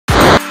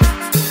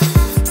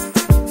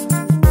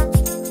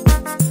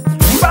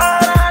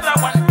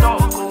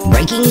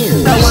Breaking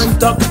news. I want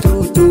talk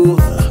true to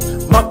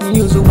mock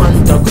news.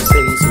 Want talk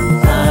sense.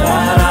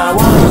 I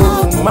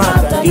want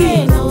mad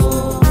again.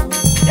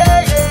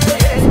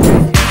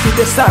 See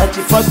the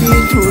search for the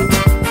truth.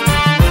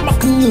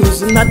 Mock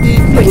news not the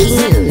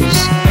Breaking news.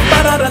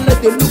 Pararan let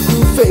the look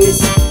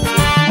face.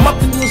 Mock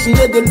news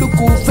let the look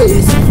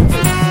face.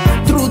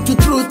 Truth to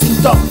truth in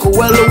talk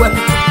well.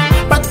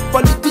 But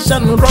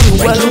politicians run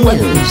well.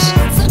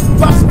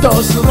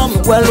 Pastors run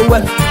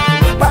well.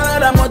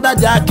 Pararan mother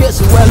their case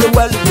well.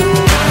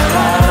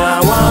 I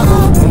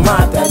want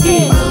mad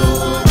again.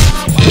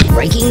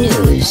 Breaking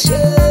news.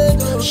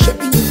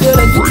 Shaping the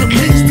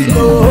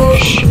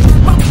news.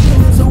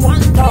 So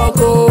one talk.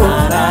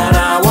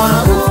 I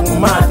want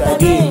mad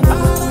again.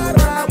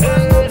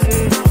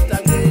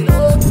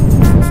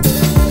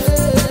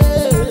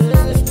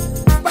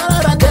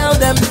 Tell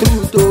them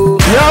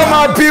truth. Yeah,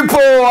 my people,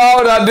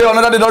 out there,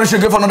 another day, don't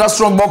shake for another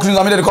strong box news.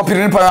 I mean, the copy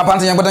in Pararan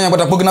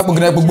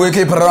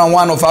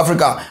one of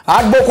Africa.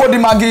 At Boko di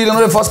Magi,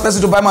 the first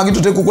person to buy Magi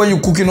to take when you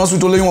cook in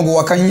hospital, you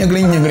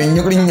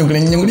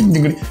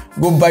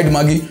go buy the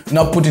Magi,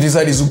 now put it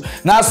inside the soup.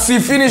 Now, see,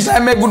 finish, I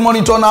make good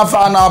money turn off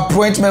and our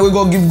appointment, we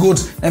go give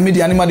goats, and make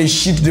the animal they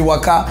shit the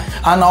waka,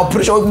 and our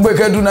pressure we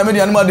can do, and make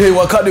the animal they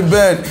waka the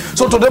bed.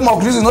 So today,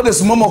 mock news is not a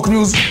small mock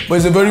news, but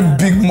it's a very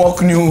big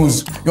mock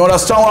news. You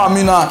understand what I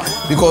mean now?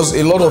 Because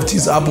a lot of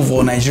things happen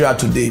for Nigeria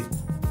today,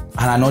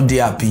 and I'm not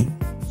there happy.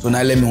 So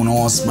now let me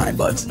know smile,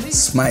 but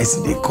smile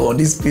is they call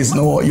this place.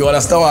 No, you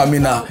understand what I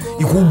mean now?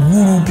 You could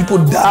guru, people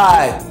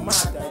die.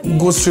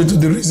 Go straight to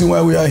the reason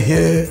why we are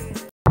here.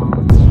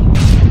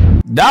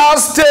 That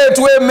state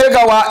will make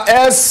our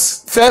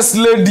first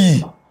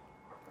lady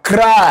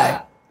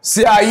cry.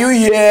 Say, are you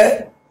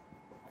here?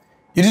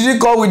 You didn't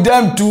call with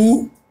them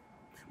too?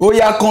 Oh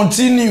yeah,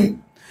 continue.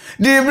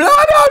 The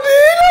blood of the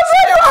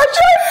innocent you are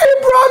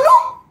shedding, brother.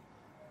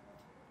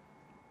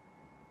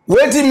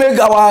 Waiting make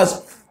our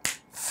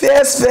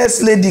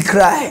first lady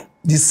cry.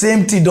 The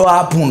same thing don't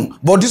happen.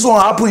 But this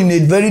one happen in a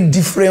very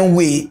different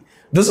way.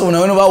 Those of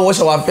never watch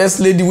our first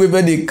lady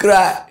where they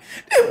cry.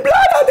 The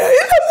blood of the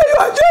innocent you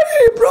are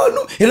shedding,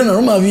 brother. You don't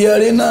know my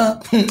arena.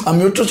 I'm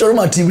your church room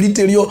at TV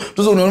tell you.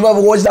 Those of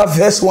never watch that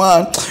first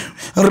one.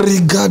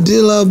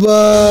 Regardez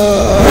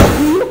là-bas.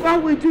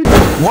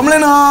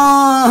 Woman,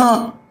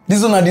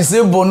 this one are the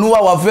same, but no,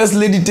 our first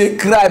lady take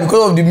cry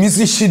because of the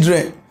missing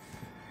children.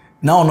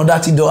 Now another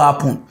thing don't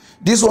happen.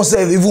 This one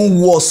say even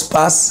worse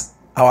past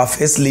our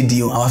first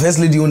lady. Our first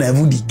lady on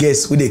even the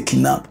guests where they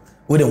kidnap,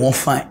 where they won't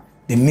find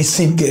the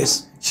missing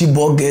guests, she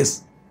bought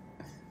guests.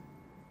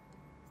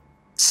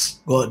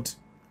 God,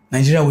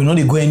 Nigeria will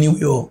not go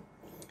anywhere.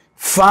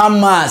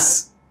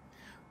 Farmers.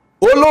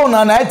 Alone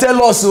and I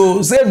tell us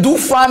so say do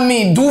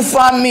farming.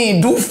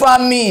 Farming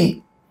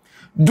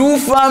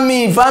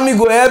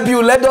go help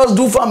you. Let us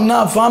do farm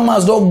now.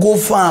 Farmers don't go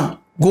farm.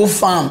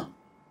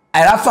 I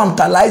have farm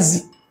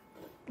Talazi.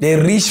 The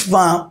rich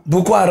farm,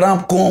 Boko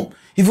Haram come.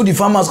 Even the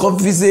farmers come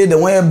say they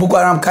want Boko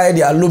Haram carry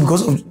their load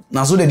because of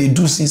now so that they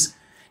do this.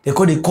 They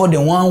call them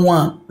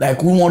 1-1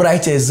 like we won't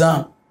write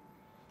exam.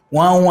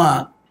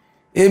 1-1.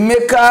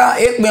 Emeka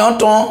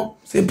Ekmeonton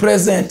say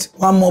present.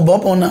 One more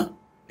bump on her.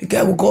 The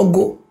guy will call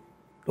go.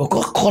 They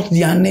call cut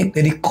their neck.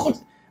 They cut.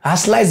 I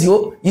slice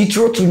you.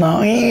 Intro to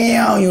now.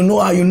 You know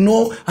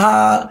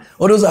how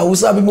all those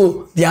Hausa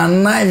people. Their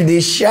knife they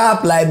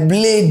sharp like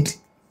blade.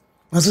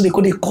 And so they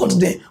cut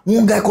them.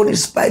 One guy called the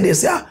spider. They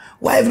say,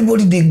 why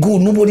everybody they go,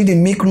 nobody they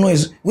make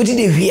noise. What did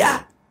they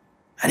hear?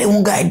 And then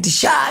one guy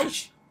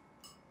discharge.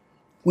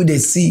 We they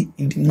see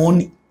in the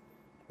morning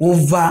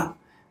over.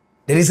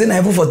 There is an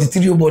even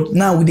 43, but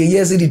now with the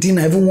years the thing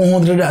even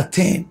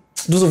 110.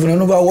 Those of you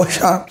never watch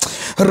out.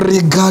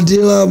 Regardez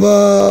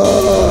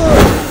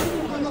là-bas.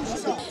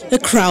 A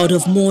crowd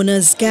of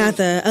mourners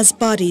gather as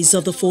bodies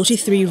of the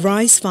 43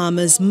 rice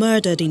farmers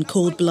murdered in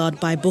cold blood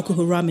by Boko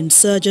Haram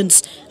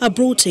insurgents are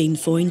brought in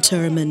for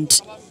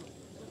interment.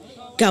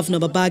 Governor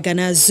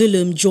Babagana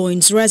Zulum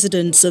joins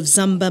residents of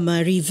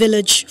Zambamari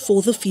village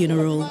for the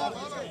funeral.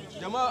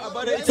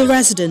 The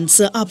residents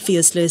are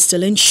obviously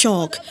still in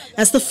shock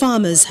as the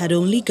farmers had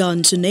only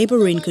gone to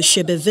neighboring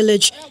Koshebe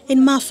village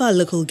in Mafa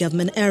local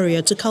government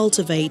area to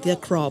cultivate their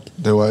crop.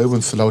 They were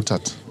even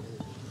slaughtered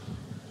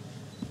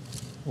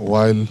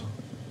while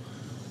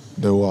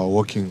they were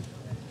working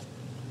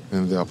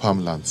in their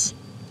farmlands.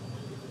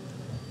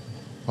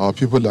 Our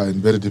people are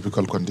in very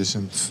difficult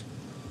conditions.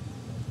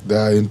 They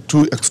are in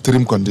two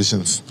extreme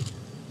conditions.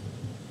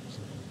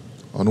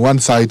 On one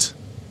side,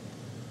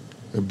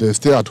 if they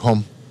stay at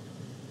home,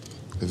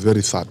 it's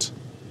very sad.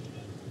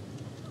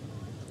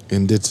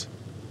 Indeed,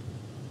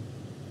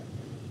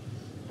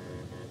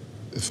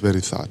 it's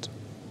very sad.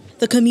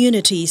 The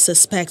community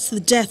suspects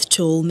the death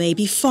toll may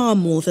be far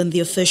more than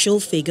the official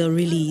figure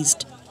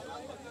released.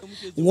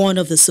 One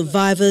of the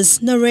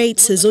survivors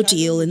narrates his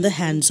ordeal in the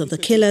hands of the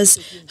killers,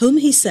 whom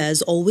he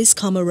says always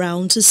come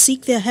around to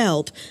seek their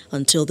help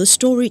until the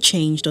story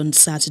changed on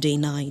Saturday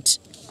night.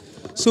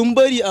 Sun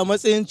bari a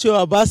matsayin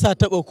cewa ba sa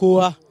taba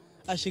kowa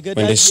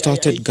When they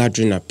started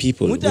gathering our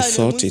people, we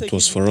thought it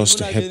was for us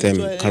to help them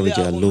carry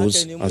their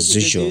loads as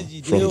usual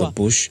from the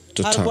bush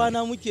to town.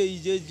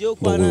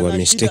 But we were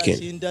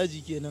mistaken.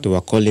 They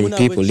were calling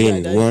people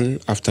in one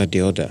after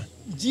the other.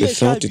 We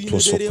thought it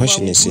was for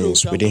questioning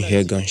since we didn't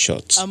hear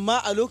gunshots.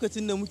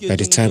 By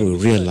the time we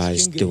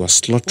realized they were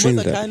slaughtering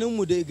them,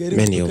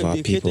 many of our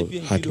people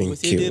had been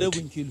killed.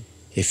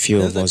 A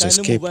few of us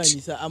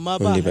escaped,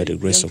 only by the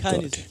grace of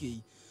God.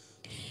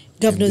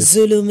 Governor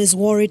Zulum is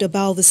worried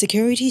about the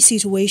security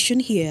situation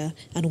here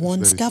and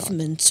wants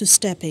government to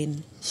step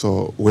in.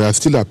 So we are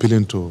still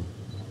appealing to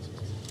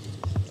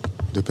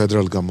the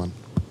federal government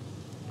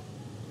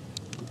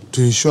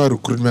to ensure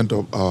recruitment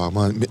of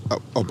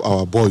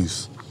our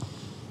boys,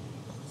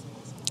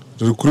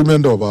 the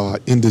recruitment of our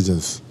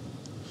indigents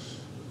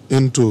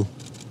into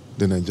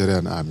the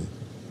Nigerian army,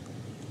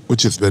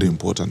 which is very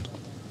important.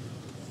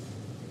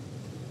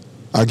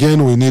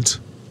 Again, we need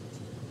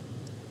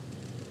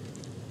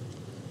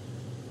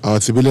our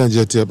civilian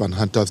JTF and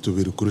hunters to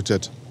be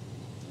recruited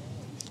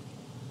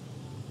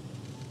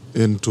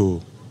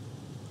into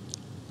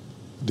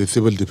the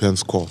Civil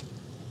Defense Corps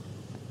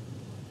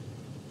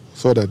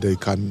so that they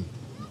can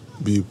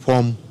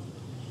form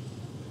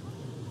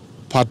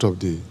part of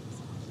the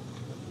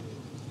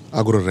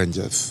agro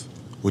rangers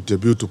with a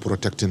view to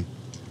protecting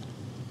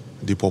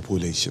the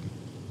population.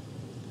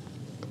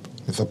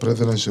 Mr.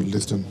 President should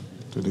listen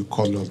to the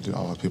call of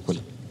our people.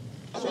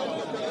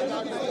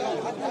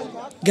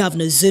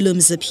 Governor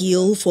Zulum's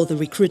appeal for the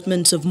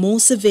recruitment of more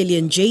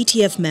civilian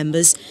JTF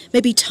members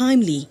may be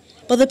timely,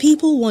 but the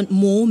people want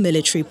more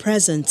military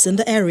presence in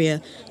the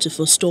area to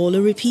forestall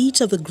a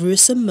repeat of the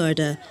gruesome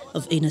murder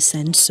of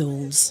innocent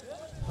souls.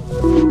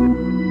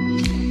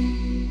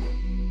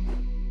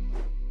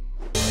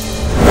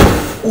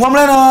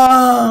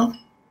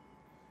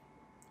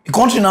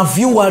 Country na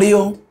few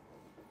warrior.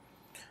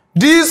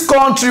 This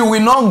country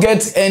will not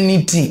get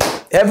anything.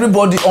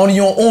 Everybody on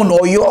your own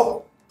or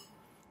your.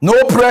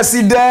 No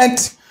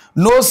president,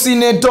 no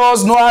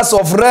senators, no house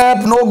of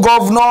rep, no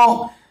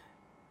governor.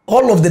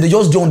 All of them, they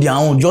just do on their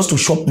own just to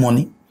chop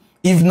money.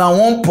 If now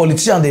one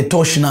politician they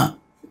touch now,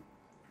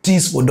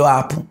 things will not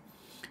happen.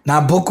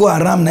 Now Boko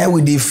Haram now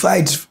with the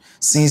fight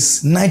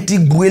since 90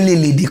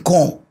 Gwelele they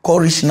come,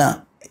 courage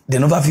now. They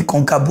never fit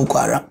conquer Boko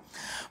Haram.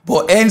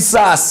 But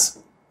NSAS,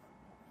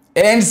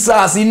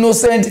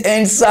 innocent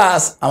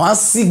NSAS, I want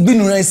sick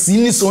bin right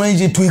see so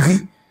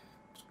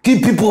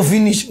keep people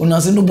finish.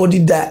 Una say nobody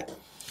die.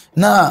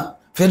 Now,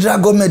 federal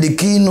government the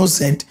key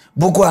innocent,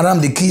 Boko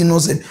Haram the key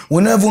innocent.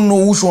 We never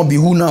know which one be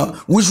who now,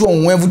 which one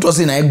whoever to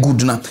say na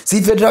good now.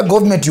 See federal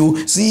government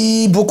you,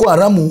 see Boko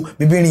Haram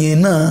maybe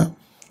now.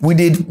 We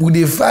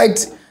dey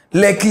fight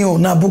like you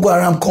now Boko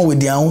Haram come with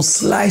their own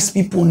slice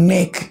people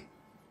neck.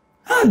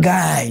 Ah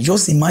guy,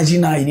 just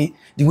imagine how the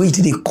way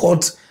they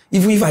cut,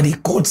 even if I dey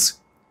cut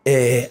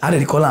how do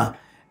they call am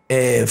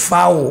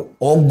fowl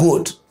or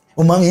goat.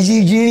 Oh man,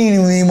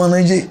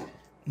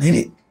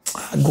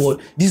 God,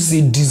 this is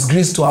a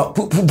disgrace to our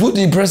put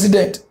the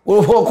president.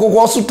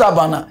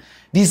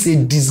 This is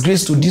a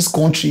disgrace to this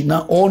country.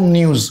 Now all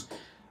news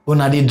when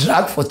they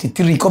drag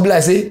 43, come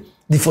like say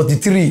the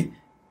 43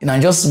 and I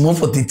just small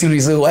 43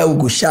 say why we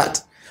go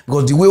shot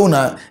because the way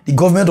the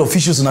government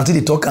officials until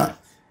they talk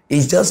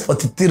it's just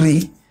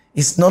 43.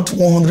 It's not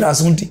 100 or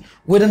something.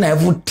 Whether I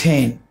have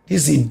 10,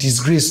 this is a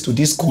disgrace to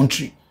this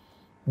country.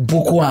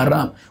 Boko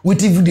Haram,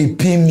 what if they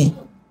pay me?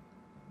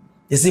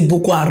 They say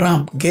Boko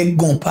Haram get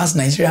gun past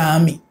Nigerian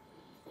army.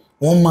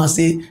 One man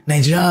say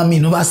Nigerian army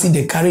never see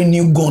they carry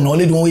new gun.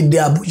 Only the one with the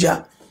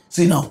Abuja.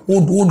 So now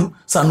hold.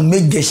 So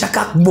make get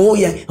shaka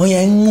boy.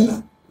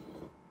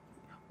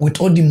 With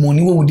all the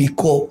money what would they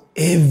call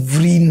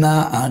every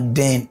now and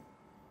then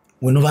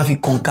we never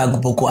fit conquer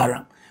Boko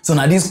Haram. So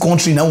now this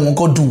country now we won't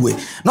go do it.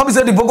 Not be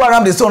say the Boko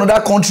Haram they still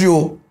another country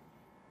oh.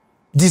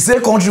 The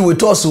same country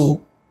with us oh.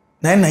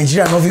 Now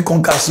Nigeria not fit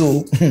conquer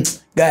so.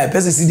 Guy,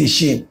 person see the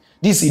shame.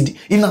 This is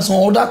in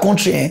some other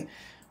country,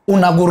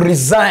 una go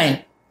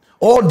resign.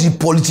 All the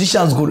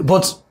politicians go,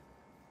 but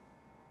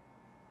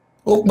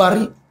oh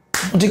Barry,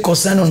 what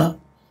concern una?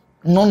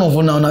 None of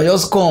una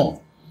just come,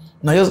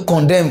 now just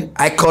condemn.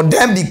 I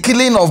condemn the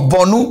killing of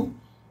Bonu.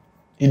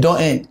 It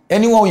don't end.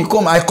 Anyone will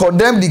come, I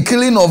condemn the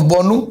killing of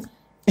Bonu.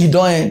 It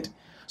don't end.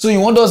 So you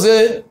want to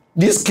say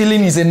this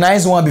killing is a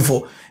nice one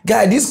before,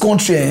 guy? This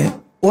country,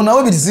 una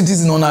will be the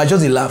citizen. Una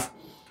just laugh.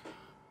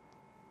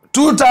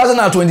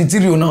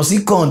 2023, now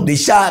see count, they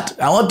shout,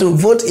 I want to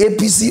vote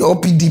APC or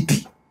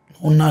PDP.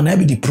 Oh, now that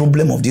be the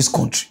problem of this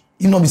country.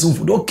 If not be so,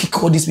 don't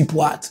kick all these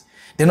people out.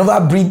 They never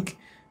bring,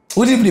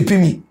 what if they pay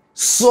me?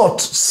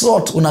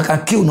 Salt, una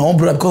can kill now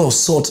brother because of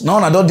salt. Now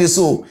I don't do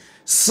so.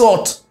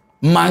 Salt,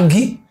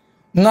 mangi,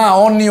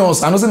 now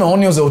onions. I know say the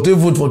onions they will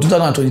vote for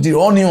 2023.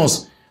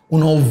 Onions,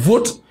 una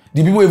vote,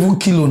 the people even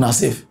kill una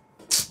safe.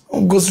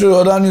 Don't go straight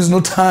other news,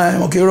 no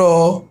time, okay,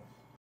 raw.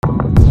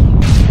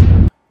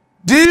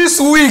 This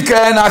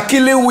weekend, a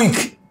killing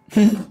week.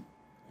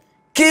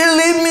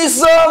 Killing me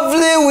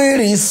softly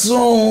with his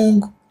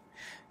song.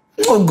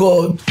 Oh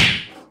God.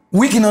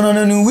 Wiki,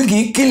 no.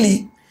 Wiki,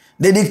 killing.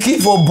 They keep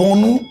for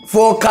Bonu,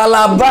 for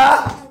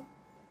Calabar.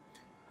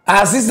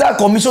 Assistant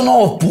Commissioner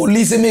of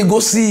Police say me go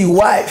see his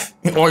wife.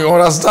 Oh, you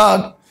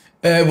understand?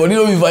 But you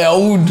know, be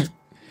firewood.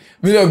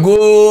 Me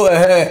go,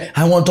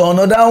 I want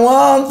another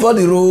one for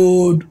the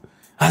road.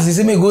 As he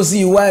say me go see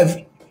his wife.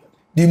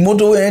 The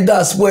motor will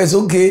enter spoils,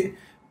 okay.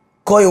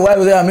 Call your wife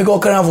there, make her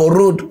carry for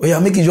road. Or you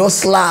make it just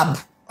slab.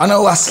 I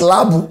know what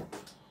slab.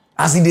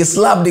 As if they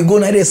slap, they go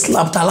now they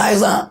slap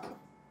Talizer.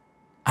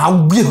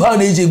 I'll give her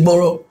the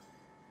Jigboro.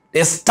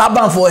 They stab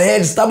her for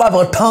head, stab her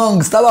for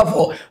tongue, stab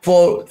her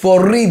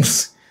for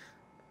ribs.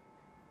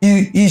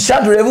 He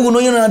shadow, everyone know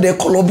you know they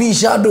call be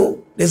shadow.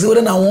 They say, well,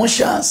 then I want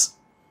chance.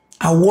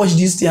 I watched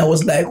this thing, I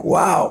was like,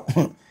 wow.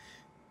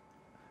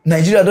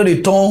 Nigeria do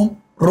the turn,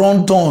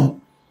 wrong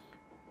turn.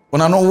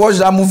 When I don't watch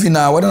that movie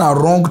now, when I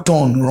wrong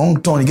turn,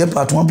 you get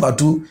part 1, part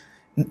 2.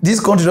 This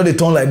country do the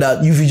turn like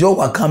that. If you just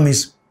welcome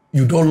is,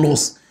 you don't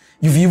lose.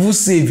 If you even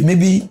save,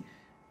 maybe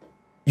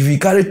if you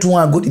carry 2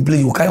 hand go to play,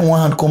 you carry 1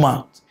 hand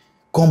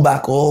come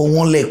back, or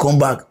 1 leg come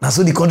back. That's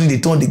how the country they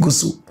turn, they go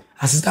so.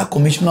 Assistant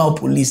Commissioner of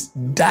Police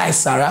die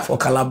Sarah for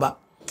Calabar.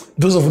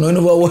 Those of you know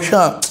about watch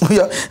out.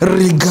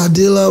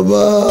 Regardez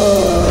là-bas.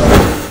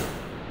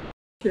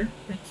 Okay,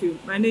 thank you.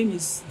 My name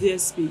is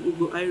DSP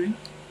Ugo Irene,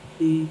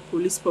 the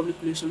Police Public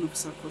Relations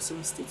Officer for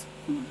Cross-River State.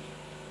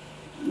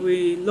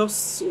 We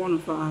lost one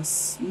of our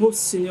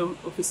most senior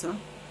officer.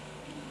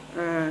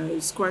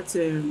 It's quite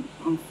an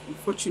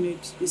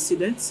unfortunate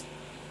incident.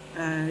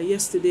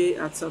 Yesterday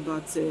at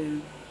about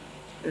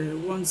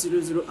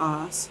 1:00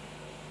 hours,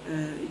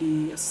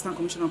 the Assistant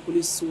Commissioner of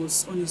Police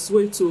was on his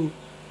way to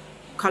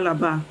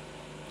Calabar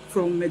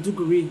from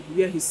Meduguri,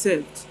 where he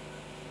served.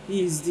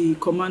 He is the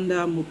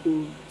Commander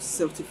Moko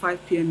 75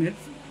 PMF.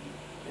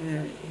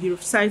 He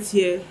resides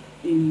here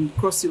in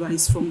Cross River.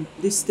 He's from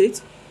this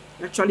state.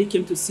 He actually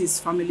came to see his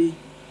family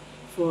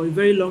for a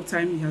very long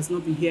time. He has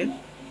not been here,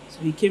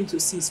 so he came to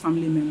see his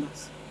family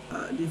members.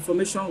 The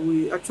information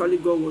we actually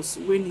got was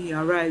when he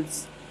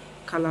arrives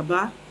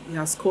Calabar, he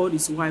has called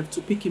his wife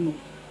to pick him up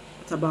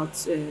at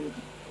about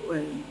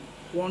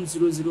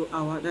 1:00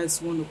 hour. That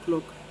is 1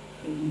 o'clock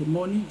in the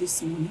morning.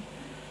 This morning,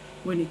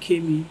 when he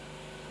came in,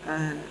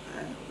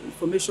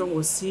 information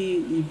was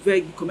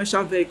the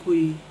commercial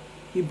vehicle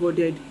he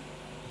boarded,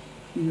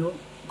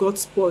 got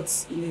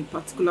spots in a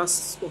particular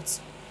spot,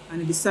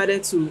 and he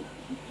decided to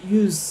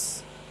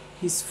use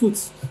his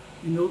foot,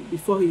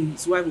 before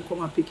his wife would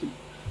come and pick him.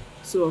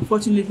 So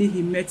unfortunately,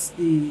 he met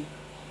the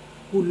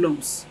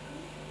hoodlums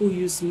who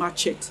used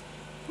machete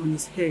on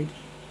his head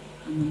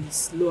and on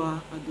his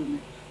lower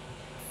abdomen.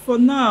 For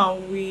now,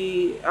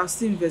 we are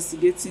still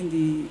investigating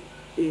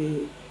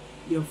the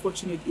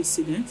unfortunate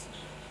incident,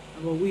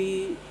 but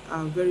we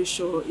are very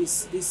sure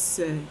it's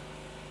this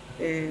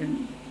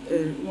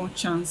one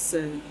chance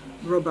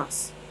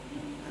robbers.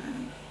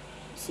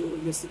 So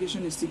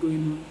investigation is still going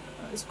on.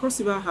 Cross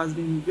River has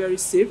been very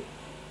safe.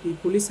 The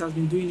police has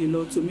been doing a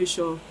lot to make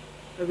sure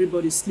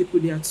everybody sleep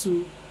with their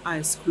 2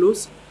 eyes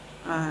closed.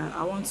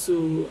 I want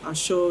to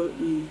assure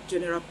the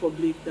general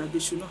public that they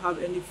should not have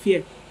any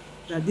fear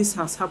that this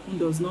has happened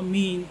does not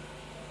mean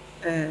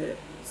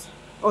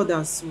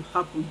others will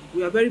happen.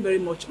 We are very, very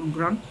much on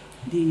ground.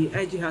 The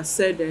IG has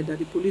said that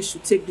the police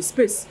should take the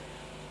space,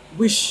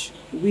 which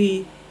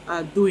we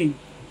are doing.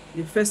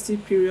 The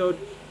festive period,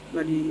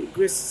 by the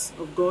grace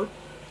of God,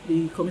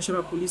 the Commissioner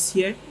of Police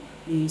here,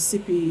 the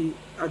CP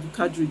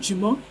Adukadri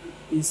Jimo,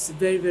 is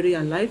very, very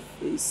alive.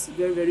 Is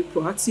very, very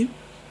proactive.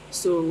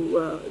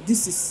 So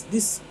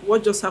this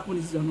what just happened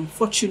is an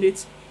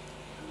unfortunate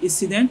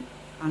incident,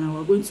 and we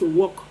are going to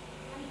work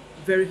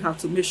very hard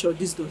to make sure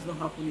this does not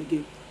happen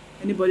again.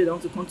 Anybody that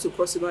wants to come to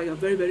Cross River, you are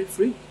very, very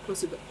free.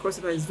 Cross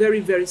River is very,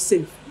 very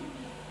safe.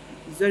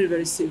 It's very,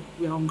 very safe.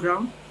 We are on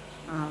ground.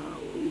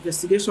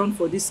 Investigation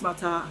for this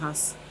matter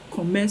has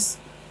commenced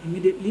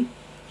immediately,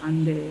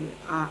 and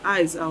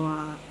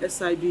our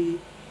SIB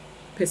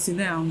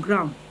personnel are on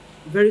ground.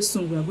 Very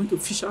soon we are going to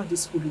fish out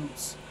these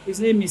hoodlums. His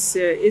name is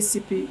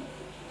ACP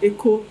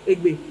Eko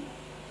Egbe.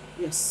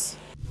 Yes.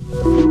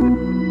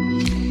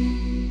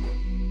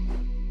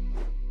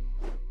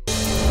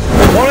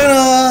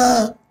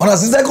 On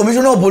Assistant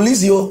Commissioner of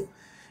Police, yo.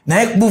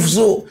 Naik move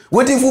so.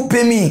 What if you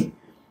pay me?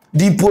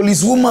 The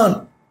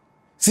policewoman.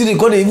 See, they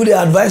call even the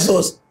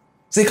advisors.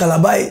 Say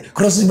Calabar,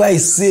 Cross River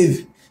is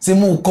safe. Say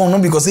mo come,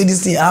 not because say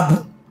this thing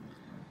happen.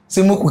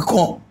 Say mo we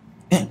come.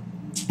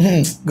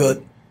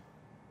 God.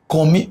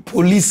 Come me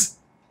police.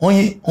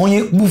 Onye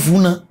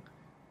bufuna.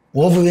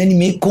 What for any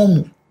may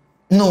come?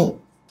 No.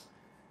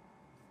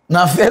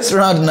 Now first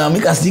round now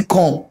make us still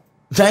come.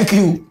 Thank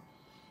you.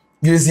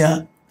 You see,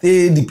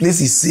 the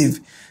place is safe.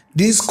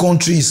 This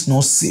country is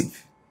not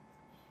safe.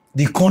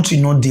 The country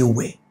not there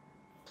well.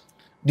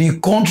 The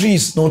country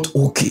is not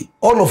okay.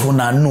 All of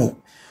us know,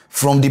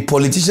 from the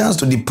politicians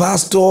to the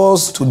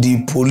pastors to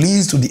the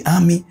police to the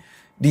army,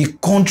 the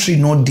country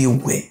not there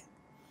well.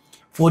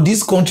 For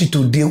this country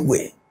to do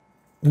well,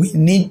 we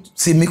need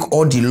to make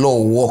all the law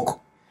work.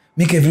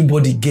 Make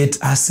everybody get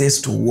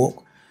access to work.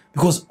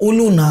 Because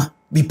Olona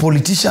be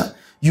politician,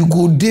 you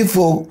go there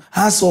for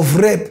House of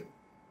Rep.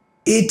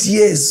 8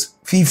 years,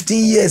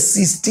 15 years,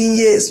 16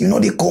 years, you know,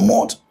 they come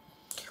out.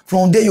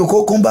 From there, you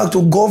come back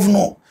to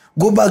governor,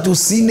 go back to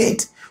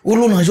senate.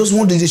 All just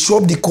want to show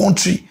up the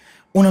country.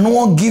 Una no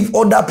one give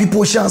other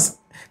people chance.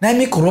 Now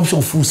make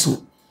corruption full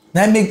so.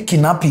 Now make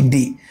kidnapping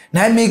day.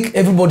 Now make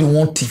everybody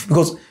want thief.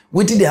 Because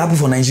waiting they happen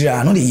for Nigeria,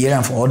 I know they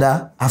hear for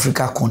other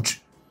Africa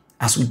country.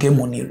 As we get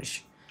money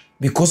rich.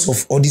 Because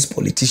of all these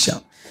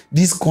politicians,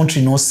 this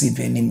country not safe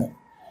anymore.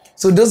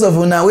 So those of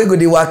you now, we go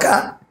the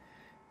waka,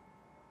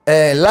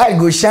 light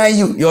go shine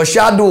you, your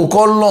shadow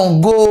call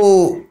long,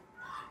 go.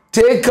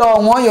 Take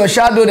one your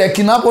shadow, they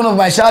kidnap one of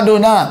my shadow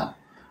now.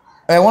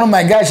 One of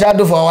my guys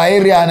shadow for our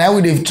area, and I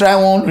would try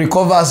one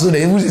recover so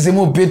they would say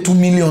more pay 2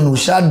 million no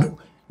shadow.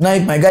 Now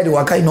if my guy the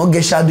waka, you not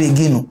get shadow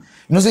again. No. You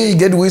know say you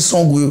get way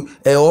song will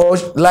or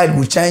light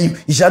will shine you.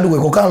 The shadow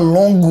will come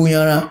long go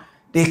yana.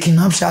 They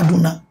kidnap shadow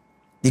now.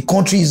 The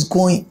country is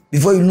going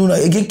before you know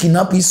that again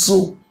kidnap is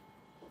so.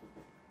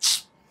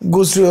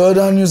 Go to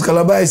other news.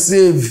 Calabar is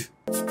safe.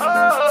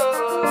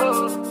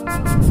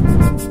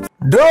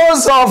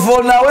 Those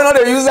of now when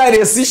they use like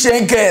they see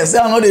shankers, say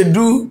I know they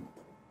do.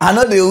 I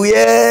know they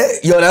wear,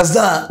 you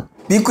understand?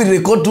 People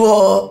they go to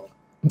her,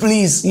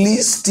 please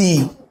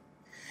listen.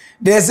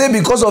 They say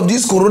because of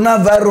this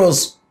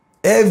coronavirus,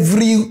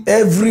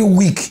 every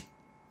week,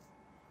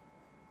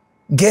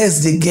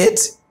 girls they get,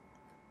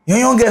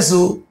 young girls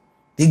so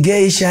they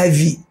get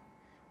HIV.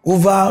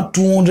 Over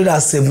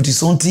 270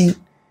 something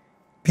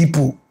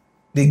people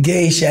they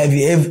get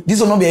HIV. This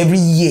will not be every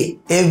year,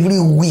 every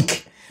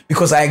week.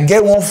 Because I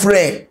get one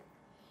friend.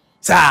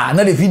 Sir,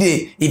 not the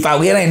video. If I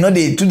wear it, not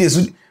the 2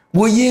 days.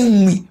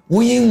 We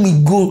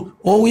go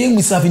or we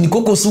safini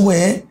koko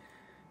suwe.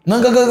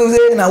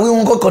 Now we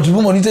won't go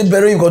contribute money to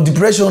bury you got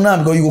depression now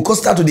because you go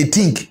start to the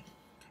think.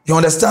 You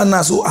understand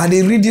now? So and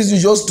they read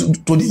this just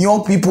to the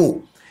young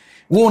people.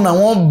 We na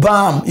one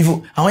bam. If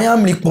I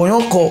am like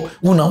ponyoko,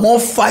 we na one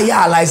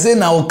fire like say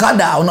na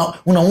okada,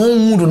 we na one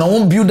mood, na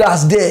one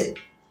builders there.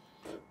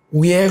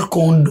 Wear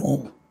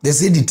condom. They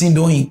say the thing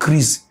don't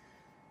increase.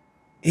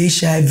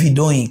 HIV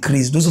don't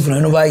increase. Those of you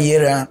over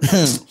here,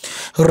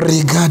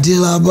 regardez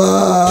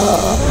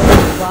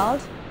là-bas.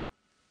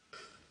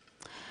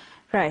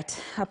 Right,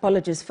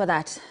 apologies for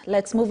that.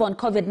 Let's move on.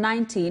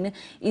 COVID-19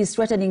 is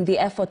threatening the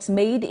efforts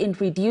made in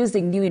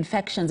reducing new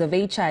infections of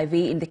HIV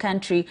in the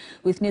country,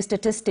 with new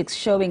statistics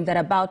showing that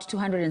about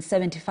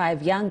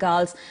 275 young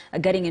girls are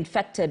getting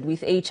infected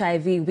with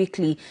HIV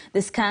weekly.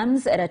 This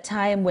comes at a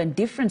time when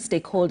different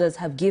stakeholders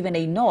have given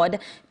a nod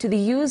to the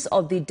use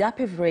of the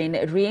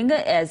dapivirine ring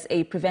as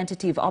a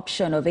preventative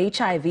option of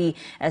HIV,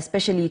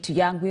 especially to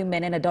young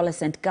women and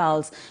adolescent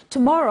girls.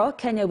 Tomorrow,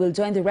 Kenya will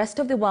join the rest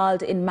of the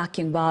world in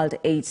marking World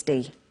AIDS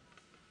Day.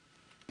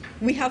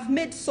 We have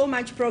made so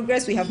much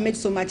progress, we have made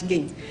so much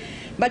gains.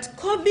 But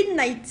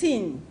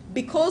COVID-19,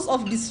 because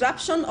of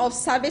disruption of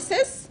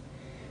services,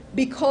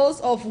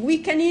 because of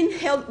weak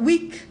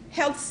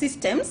health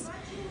systems,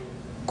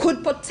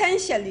 could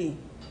potentially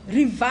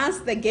reverse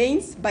the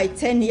gains by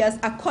 10 years,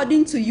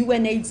 according to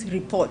UNAIDS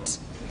report.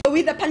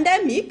 With the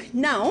pandemic,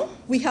 now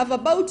we have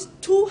about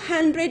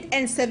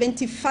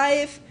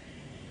 275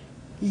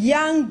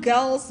 young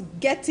girls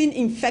getting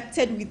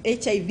infected with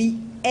HIV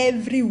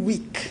every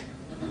week.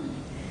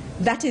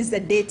 That is the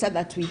data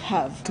that we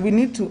have. We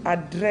need to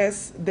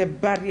address the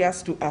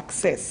barriers to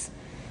access.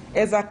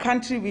 As a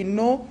country, we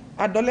know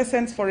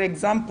adolescents, for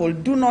example,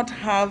 do not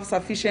have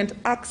sufficient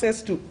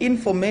access to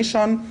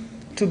information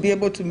to be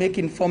able to make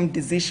informed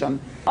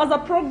decisions. As a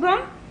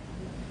program,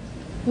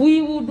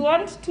 we would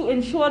want to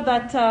ensure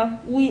that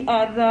we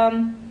are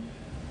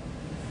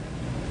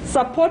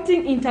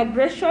supporting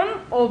integration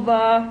of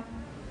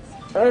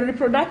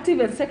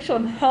reproductive and sexual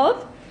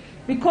health,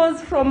 because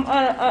from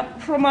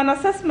an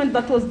assessment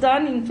that was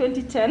done in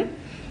 2010,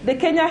 the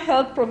Kenya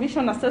Health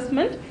Provision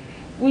Assessment,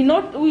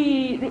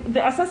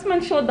 the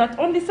assessment showed that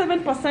only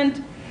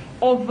 7%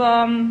 of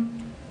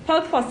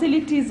health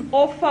facilities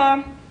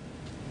offer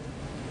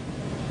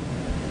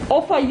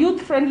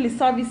youth-friendly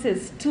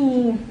services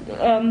to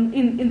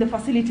in the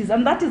facilities,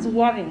 and that is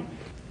worrying.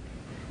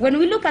 When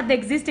we look at the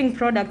existing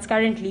products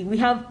currently, we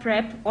have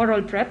PrEP,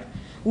 oral PrEP,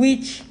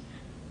 which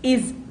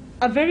is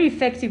a very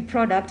effective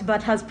product,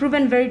 but has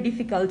proven very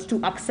difficult to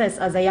access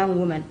as a young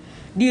woman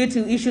due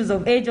to issues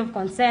of age of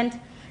consent,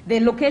 the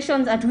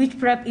locations at which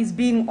PrEP is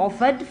being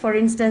offered. For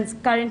instance,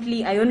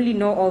 currently I only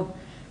know of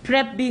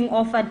PrEP being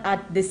offered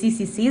at the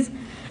CCCs.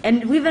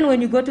 And even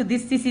when you go to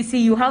this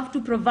CCC, you have to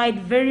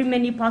provide very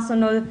many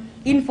personal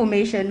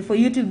information for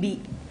you to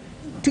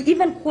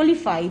even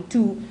qualify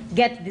to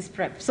get this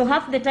PrEP. So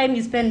half the time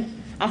you spend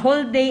a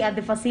whole day at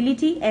the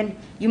facility, and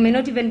you may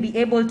not even be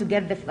able to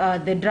get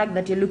the drug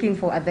that you're looking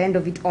for at the end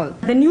of it all.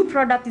 The new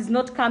product is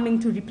not coming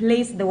to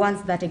replace the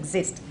ones that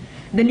exist.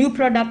 The new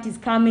product is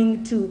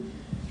coming to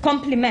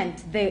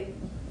complement the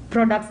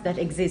products that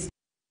exist.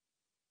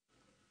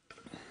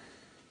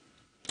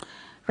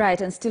 Right,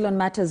 and still on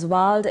matters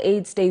World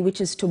AIDS Day,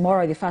 which is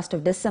tomorrow, the 1st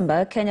of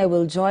December, Kenya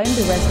will join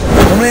the rest of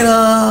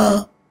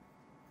the...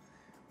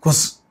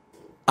 Because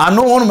I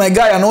know one of my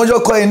guys, I know your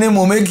call name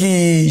will make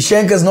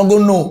Shankers not go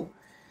know.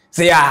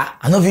 Say,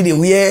 I know if they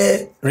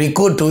wear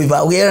record to if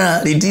I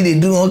wear the thing they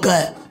do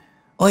okay.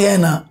 Oh yeah,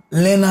 now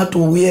learn how to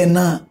wear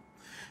now.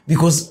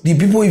 Because the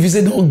people, if you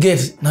say don't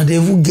get, now they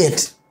will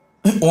get.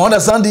 You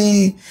understand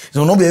the,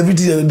 so not be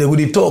everything they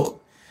will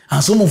talk.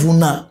 And some of you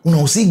now,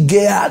 see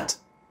get.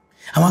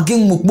 I'm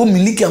king mukbo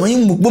miliki, I'm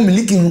in mukbo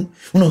miliki.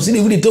 See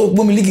the way they talk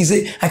mukbo miliki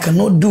say, I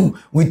cannot do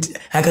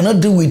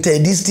with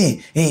this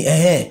thing.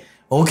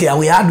 Okay, I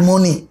will add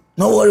money.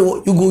 No worry,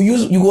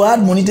 you go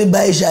add money to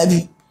buy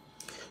HIV.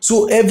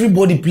 So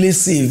everybody play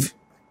safe.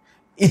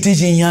 It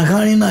is in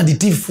Yankari now, the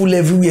thief full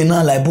everywhere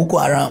now like Boko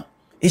Haram.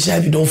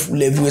 HIV don't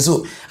full everywhere.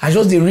 So I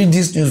just read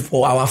this news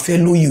for our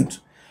fellow youth.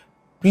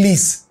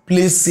 Please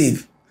play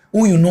safe.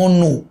 Who you don't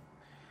know,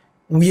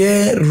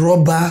 wear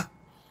rubber,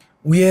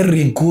 wear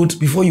raincoat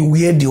before you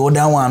wear the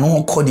other one.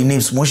 Don't call the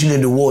names, mostly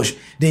the wash.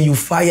 Then you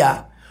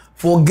fire.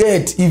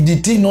 Forget if the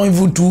thing not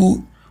even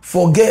to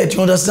forget.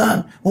 You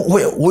understand?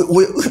 Wait,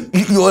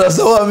 you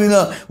understand what I mean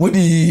now? With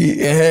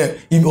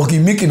the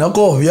making a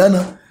call,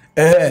 yeah.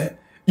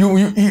 You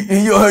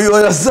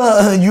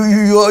understand? You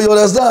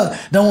understand?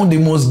 That one they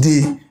must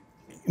do.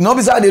 Not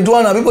beside the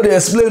door now, people they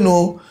explain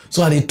no.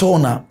 So at the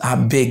turn now, I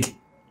beg.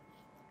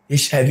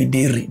 HIV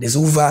daily. There's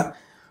over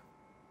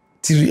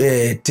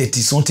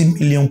 30-something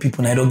million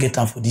people I don't get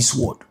them for this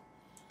world.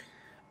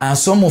 And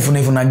some of them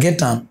if I get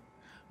them,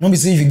 not be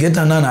say if you get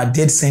them now a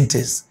death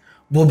sentence.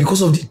 But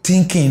because of the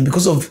thinking,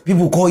 because of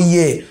people call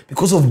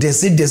because of they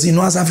say, you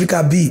know as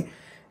Africa be.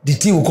 The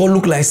thing will call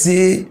look like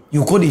say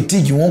you call the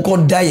thing you won't call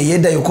die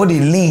you call the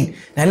lean.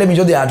 Now let me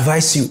just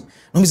advise you.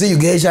 Don't say you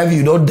get HIV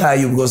you don't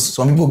die because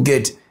some people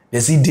get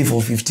they see day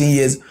for 15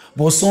 years.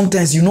 But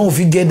sometimes you know if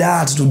you get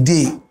that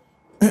today,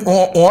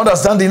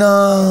 understanding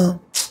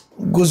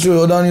go through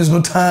your down use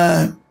no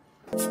time.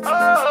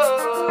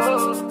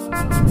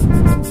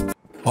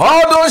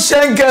 All those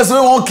shankers we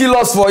won't kill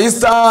us for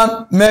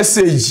instant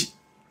message.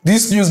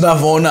 This news now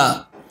for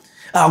now.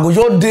 I go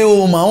just day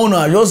home my own.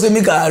 I just say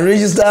make I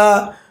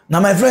register. Now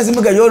my friends say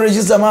make I just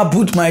register. I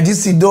put my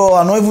DC door.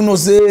 I don't even know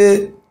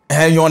say.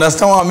 You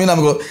understand what I mean? I'm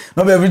go.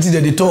 Not everything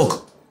that they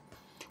talk.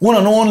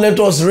 One let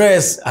us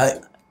rest.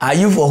 Are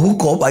you for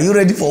hookup? Are you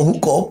ready for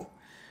hookup?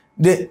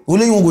 They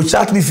only you go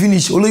chat me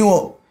finish. Only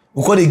you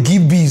we call it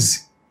give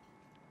bees.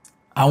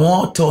 I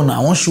want turn. I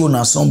want show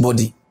now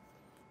somebody.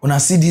 When I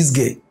see this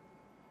girl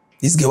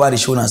why they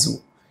show us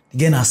so. The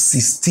girl has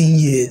 16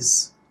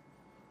 years.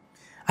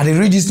 And they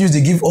read this news,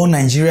 they give all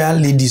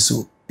Nigerian ladies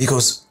so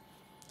because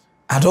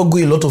I don't go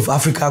a lot of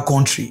Africa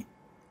country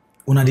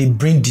when they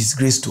bring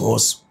disgrace to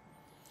us.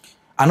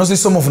 I know say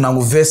some of them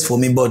will verse for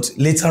me, but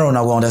later on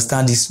I will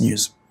understand this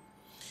news.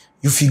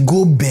 If you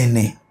go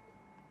Benin,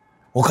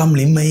 or come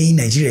in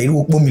Nigeria, you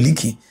will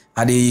miliki.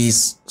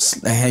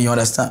 You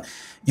understand?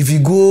 If you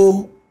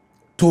go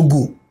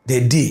Togo,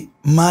 they day,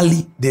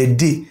 Mali, they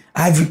day,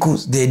 Ivory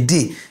Coast, they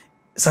day,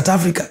 South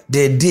Africa,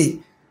 they day,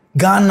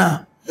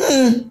 Ghana,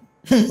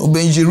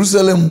 in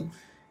Jerusalem,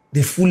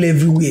 they full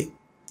everywhere.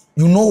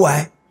 You know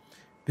why?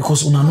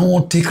 Because una no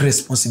want take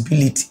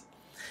responsibility.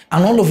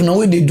 And all of them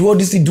way they do all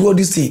this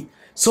thing.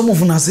 Some of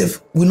them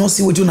self we not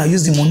see what you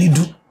use the money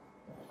do.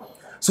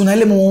 So now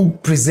let me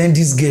present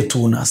this girl to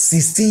una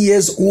 16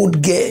 years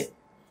old girl.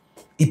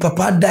 If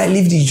papa die,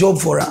 leave the job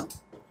for her.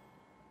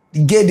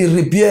 The girl they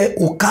repair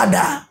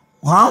Okada.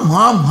 I'm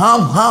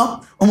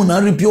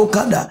gonna repair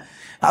Okada.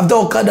 After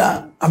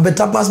Okada, I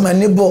better pass my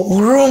neighbor.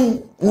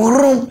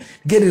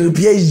 Get a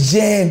repair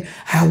gen.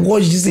 I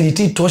watch this and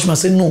it touch me. I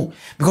say no.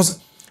 Because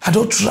I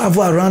don't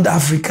travel around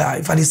Africa.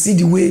 If I see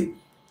the way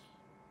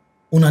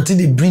until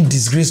they bring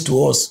disgrace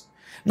to us.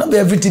 Not be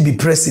everything be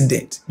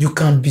president. You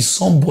can be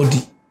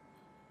somebody.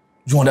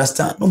 You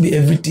understand? Not be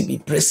everything be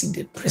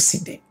president.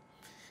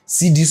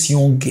 See this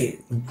young girl.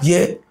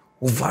 Yeah,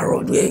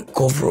 overall, yeah,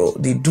 cover.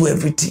 They do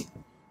everything.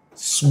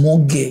 Small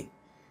girl.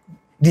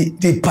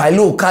 They pile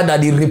Okada,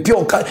 they repair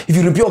Okada. If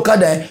you repair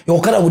Okada, your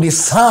Okada with the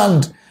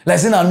sound. Like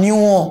saying a new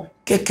one.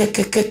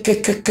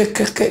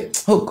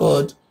 Oh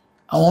God.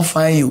 I won't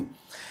find you.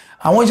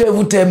 I want you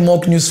to tell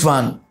Mock News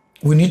fan,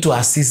 we need to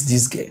assist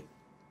this girl.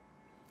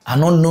 I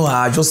don't know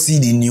how I just see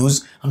the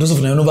news. And those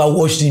of them never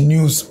watch the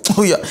news.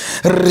 Oh yeah.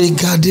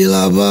 Regardez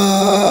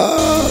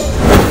là-bas.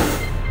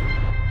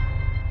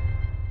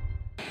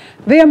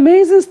 The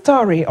amazing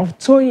story of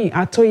Toyin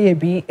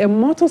Atoyebi, a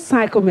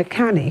motorcycle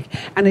mechanic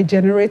and a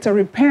generator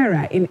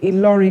repairer in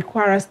Ilorin,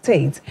 Kwara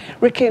State,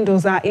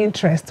 rekindles our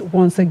interest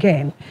once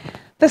again.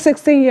 The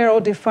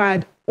 16-year-old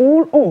defied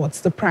all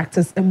odds to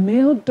practice a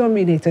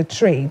male-dominated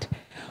trade.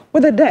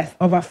 With the death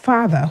of her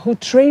father who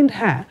trained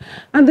her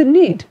and the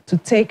need to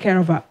take care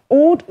of her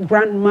old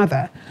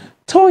grandmother,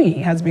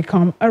 Toyin has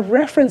become a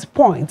reference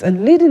point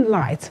and leading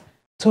light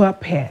to her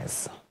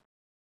peers.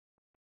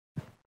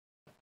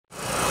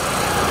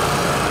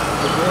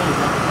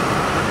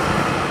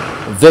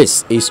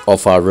 This is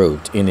Ofa Road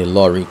in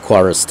Ilorin,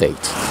 Kwara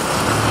State.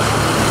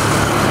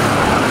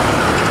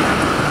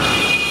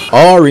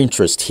 Our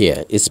interest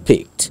here is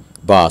piqued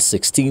by a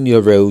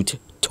 16-year-old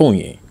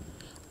Toyin,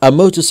 a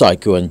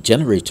motorcycle and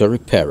generator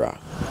repairer.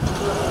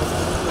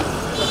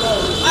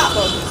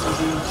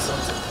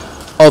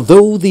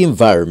 Although the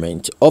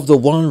environment of the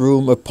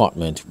one-room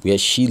apartment where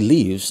she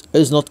lives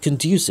is not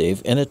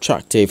conducive and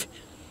attractive,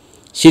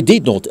 she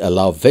did not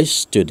allow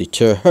this to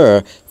deter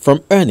her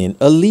from earning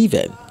a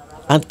living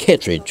and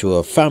catering to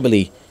her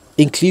family,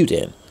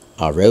 including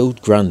her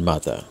old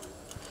grandmother.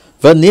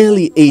 The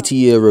nearly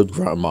 80-year-old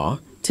grandma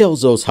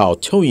tells us how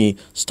Tony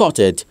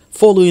started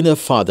following her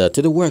father to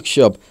the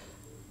workshop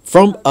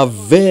from a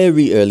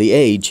very early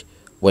age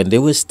when they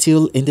were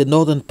still in the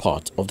northern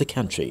part of the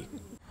country.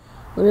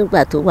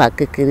 Nígbà tó wà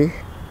kékeré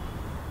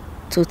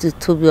tó ti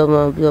tó bí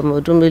ọmọ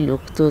ọdún mélòó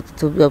tó ti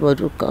tó bí ọmọ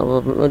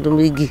ọdún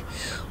méjì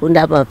ó ní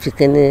a máa fi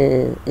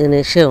kíní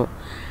irinṣẹ́ òun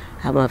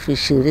a máa fi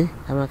ṣeré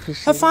a máa fi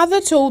ṣeré. Her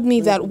father told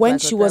me that when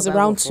she was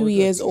around 2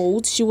 years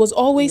old, she was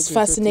always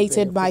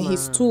fascinated by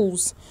his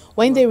tools.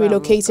 When they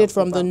relocated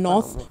from the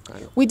north,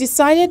 we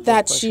decided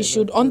that she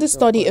should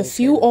understudy a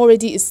few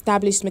already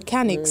established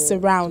mechanics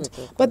around,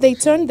 but they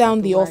turned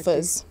down the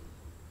offers.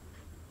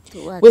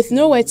 With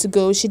nowhere to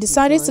go, she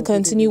decided to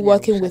continue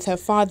working with her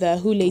father,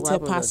 who later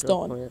passed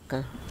on.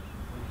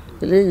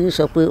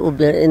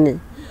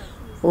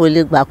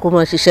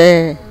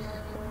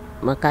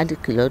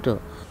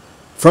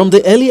 From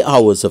the early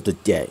hours of the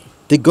day,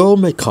 the girl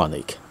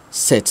mechanic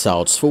sets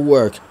out for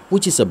work,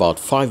 which is about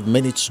 5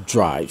 minutes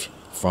drive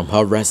from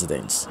her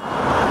residence.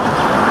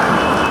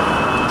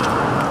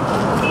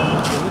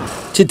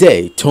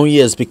 Today, Tony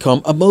has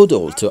become a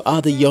model to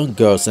other young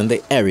girls in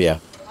the area,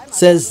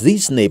 says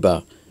this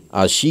neighbor,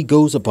 as she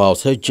goes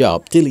about her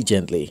job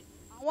diligently.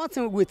 One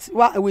thing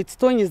with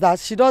Tony is that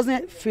she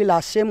doesn't feel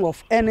ashamed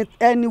of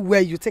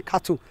anywhere you take her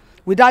to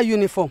without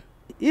uniform.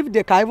 If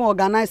they can even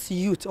organize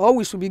youth, or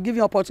we should be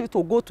giving opportunity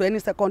to go to any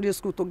secondary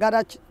school to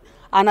gather,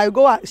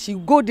 and she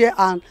go there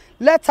and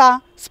let her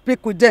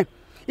speak with them.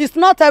 It's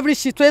not every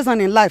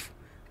situation in life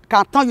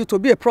can turn you to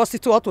be a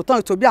prostitute or to turn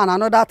you to be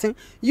another thing.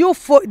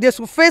 They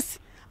should face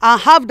and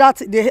have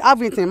that. They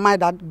have it in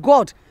mind that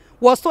God,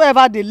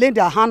 whatsoever they lay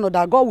their hand on,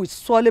 that God will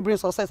surely bring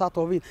success out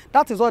of it.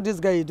 That is what this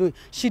girl is doing.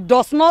 She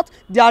does not,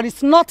 there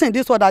is nothing in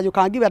this world that you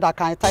can give her that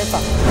can entice her.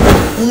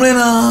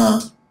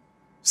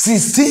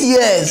 16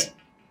 years.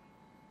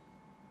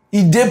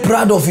 He dey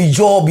proud of his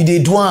job, he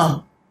dey do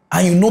am.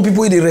 And you know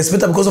people, they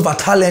respect her because of her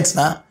talent.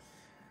 Nah?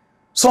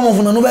 Some of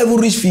them never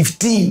even reach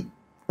 15.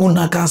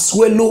 Una can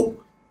swallow.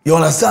 You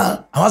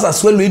understand? And once I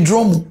swallow a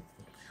drum,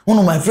 one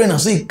of my friends, I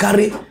say he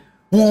carry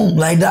one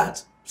like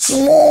that.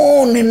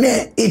 Small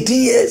nene,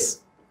 18 years.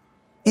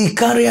 He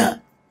carry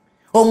her.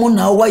 Oh,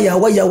 mona, why, oh,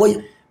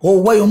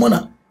 why,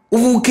 mona.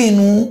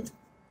 Uvu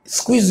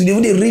squeeze,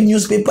 they read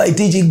newspaper, it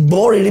is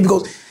boring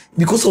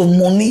because of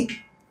money.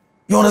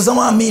 You understand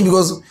what I mean?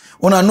 Because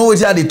when I know what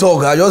they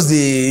talk, I just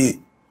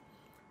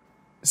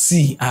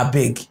see, I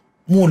beg,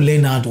 more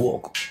learn how to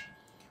work.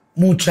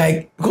 More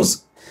try,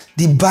 because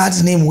the bad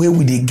name where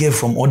we they get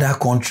from other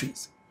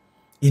countries,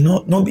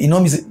 not be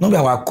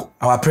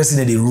our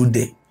president they rule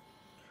there.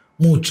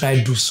 More try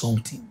do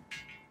something.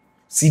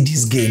 See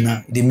this girl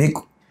now, they make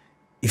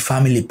a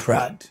family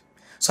proud.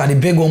 So I dey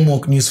beg one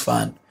Mock News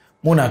fan,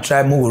 more na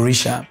try more go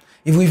reach am.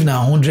 Even if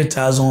na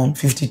 100,000,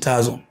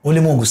 50,000,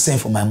 only more go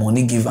send for my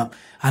money give am.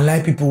 I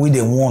like people where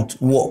they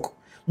want work.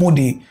 More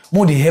they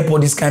help all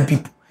these kind of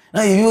people.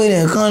 Now if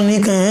you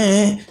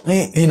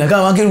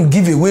can't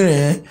give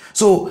away.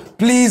 So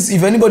please,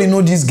 if anybody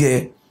know this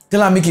girl,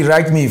 tell her make it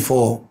write me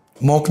for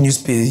Mock News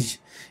page.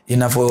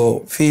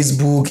 For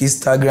Facebook,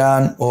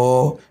 Instagram,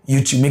 or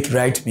YouTube, make it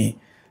write me.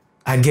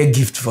 I get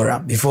gift for her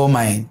before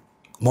my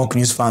Mock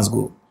News fans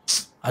go.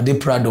 Are they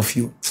proud of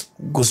you?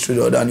 Go straight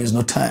to other news,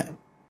 no time.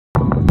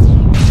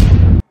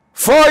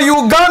 For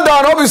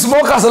Uganda, no be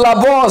smokers la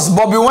boss,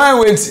 but be wine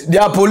with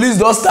their police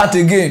don't start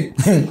again.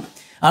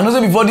 And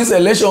also before this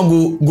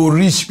election go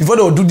reach, before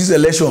they will do this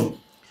election,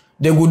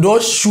 they go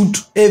just shoot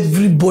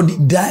everybody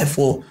die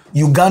for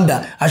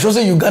Uganda. I should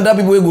say Uganda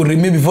people will go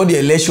remain before the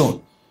election.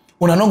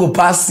 Una not go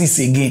pass 6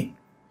 again.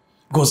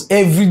 Because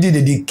every day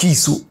they kill,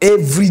 so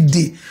every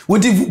day.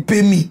 What if you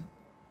pay me?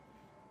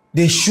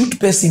 They shoot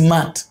person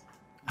mad.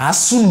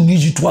 As soon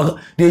as you to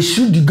they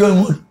shoot the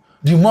gun,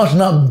 the mouth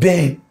now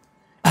bang.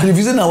 And if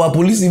you say our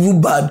police even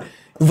bad,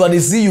 if they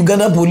see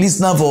Uganda police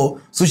now for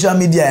social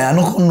media, I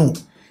don't know.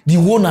 The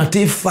one that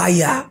take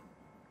fire,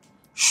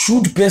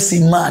 shoot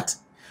person mad.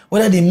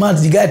 Whether they mad,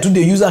 the guy too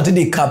they use until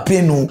they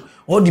campaign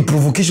or the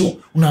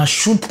provocation, una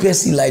shoot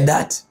person like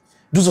that.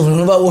 Those of them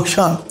never watch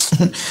out.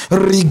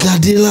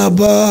 Regardez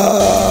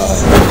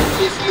là-bas.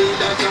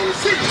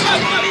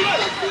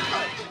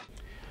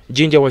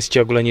 Ginger was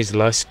Chagulanyi's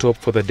last stop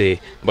for the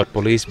day, but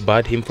police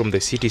barred him from the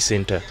city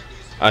center.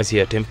 As he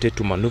attempted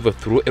to maneuver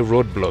through a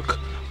roadblock,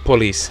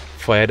 police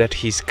fired at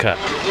his car.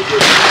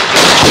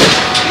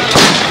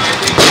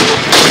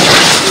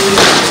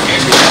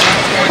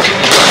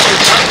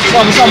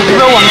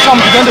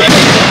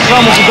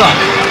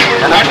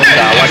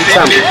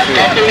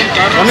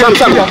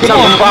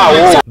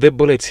 The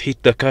bullets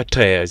hit the car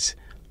tires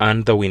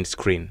and the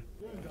windscreen.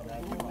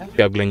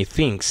 Chagulanyi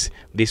thinks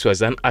this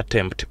was an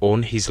attempt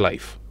on his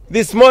life.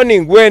 This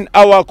morning, when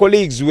our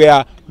colleagues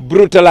were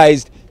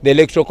brutalized, the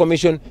Electoral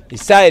Commission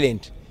is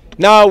silent.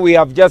 Now we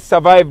have just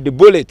survived the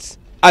bullets,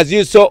 as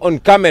you saw on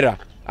camera.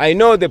 I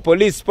know the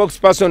police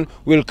spokesperson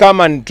will come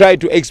and try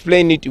to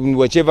explain it in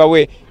whichever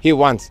way he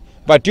wants.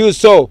 But you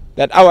saw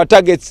that our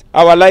targets,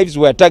 our lives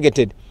were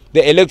targeted.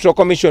 The Electoral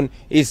Commission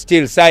is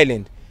still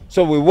silent.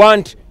 So we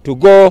want to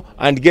go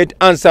and get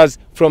answers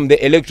from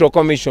the Electoral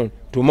Commission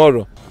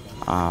tomorrow.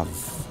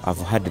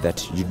 I've heard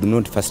that you do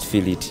not first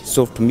feel it.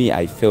 So to me,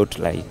 I felt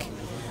like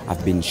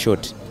I've been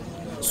shot.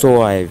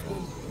 So I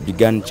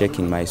began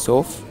checking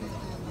myself.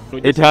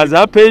 It has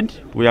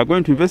happened. We are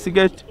going to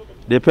investigate.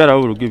 The para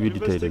will give you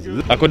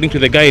details. According to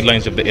the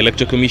guidelines of the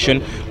Electoral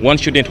Commission, one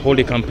shouldn't hold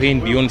a campaign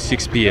beyond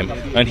 6 p.m.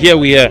 And here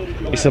we are.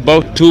 It's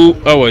about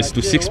 2 hours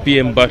to 6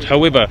 p.m. But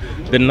however,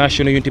 the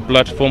National Unity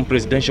Platform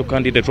presidential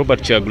candidate Robert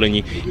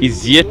Kyagulanyi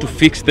is yet to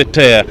fix the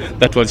tire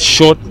that was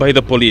shot by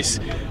the police.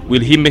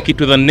 Will he make it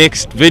to the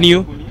next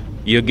venue?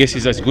 Your guess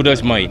is as good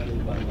as mine.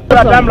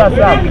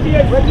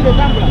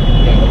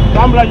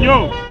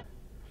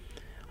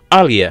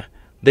 Earlier,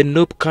 the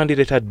NUP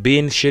candidate had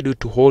been scheduled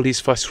to hold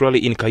his first rally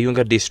in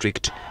Kayunga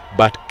district,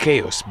 but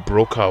chaos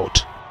broke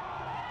out.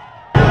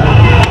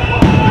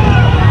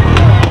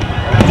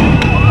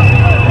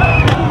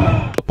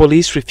 The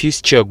police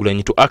refused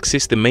Kyagulanyi to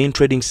access the main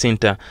trading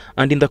center,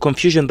 and in the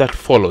confusion that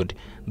followed,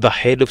 the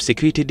head of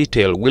security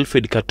detail,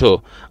 Wilfred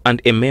Kato,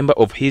 and a member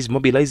of his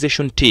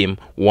mobilization team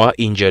were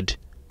injured.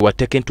 They were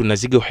taken to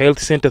Nazigo Health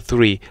Center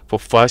 3 for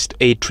first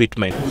aid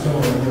treatment.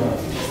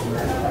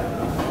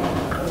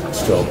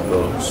 Strong,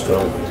 bro,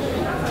 strong.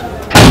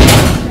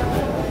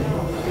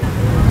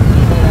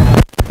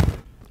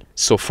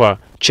 So far,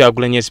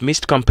 Kyagulanyi has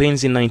missed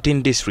campaigns in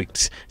 19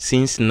 districts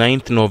since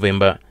 9th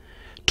November.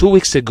 2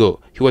 weeks ago,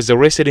 he was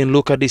arrested in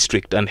Luka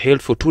district and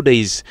held for 2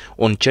 days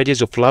on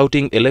charges of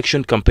flouting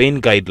election campaign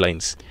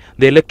guidelines.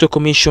 The Electoral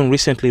Commission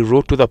recently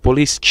wrote to the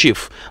police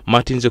chief,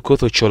 Martin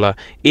Zokotho-Chola,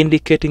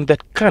 indicating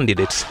that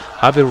candidates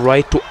have a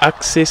right to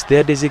access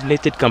their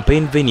designated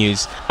campaign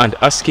venues and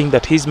asking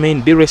that his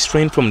men be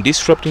restrained from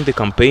disrupting the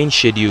campaign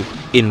schedule.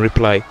 In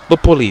reply, the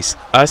police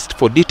asked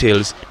for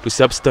details to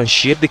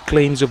substantiate the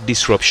claims of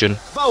disruption.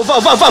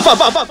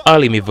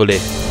 Ali Mivole.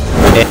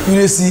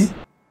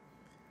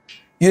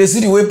 You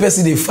see the way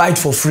person they fight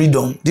for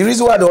freedom. The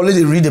reason why they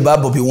always read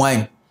about Bobby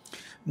Wine,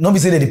 not be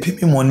say that they pay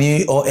me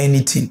money or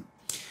anything,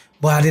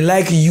 but they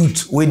like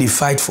youth where they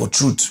fight for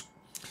truth.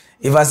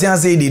 If I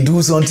say they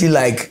do something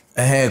like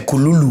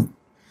Kululu,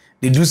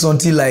 they do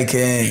something like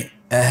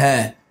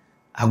I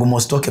go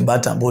must talk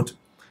about them. But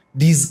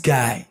this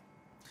guy,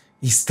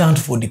 he stand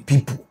for the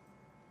people,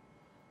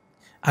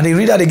 and the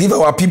reader they give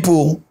our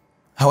people,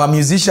 our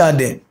musicians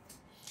them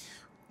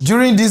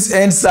during this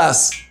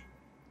NSAS.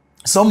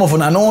 Some of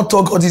una don't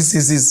talk all these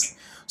things.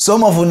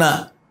 Some of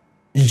una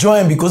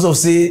join because of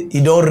say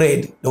it don't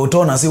read. They will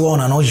turn and say, well,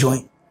 una not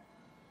join.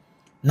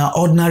 Now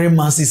ordinary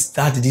masses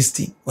start this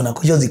thing. When I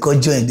just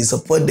join, they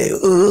support them.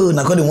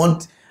 Now they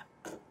want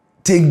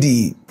take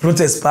the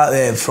protest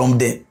from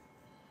them.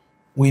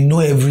 We know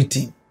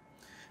everything.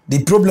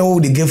 The problem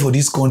what they get for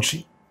this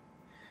country.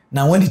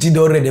 Now when the thing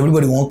don't read,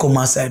 everybody won't come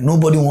outside.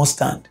 Nobody won't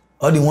stand.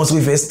 All the ones we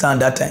first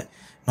stand that time.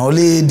 Now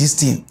only this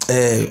thing.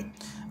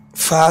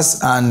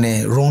 Fast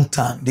and wrong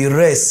turn. The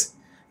rest,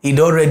 he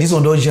don't read. This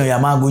one don't join.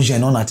 Yama go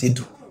join on at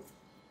do.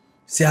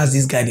 See as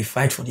this guy they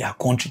fight for their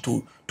country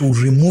to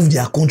remove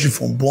their country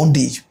from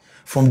bondage,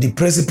 from the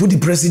president. Put the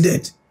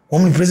president.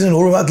 When the president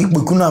all over kick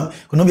cannot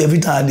be every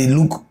time they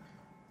look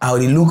how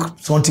they look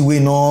something way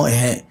no.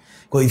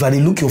 Because if I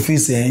look your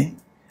face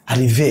at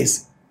the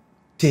verse,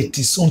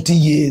 30 something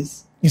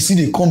years, you see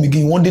they come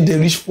again. One day they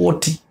reach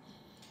 40.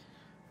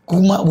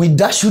 We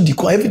dash you the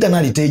every time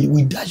they tell you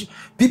we dash you.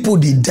 People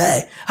they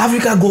die.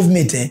 Africa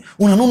government,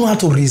 when I don't know how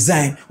to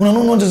resign, when I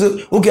don't know how to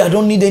say, okay, I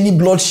don't need any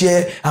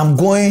bloodshed, I'm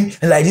going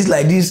like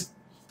this.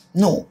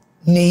 No,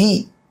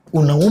 nehi,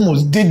 una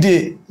almost did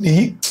it.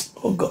 Nehi,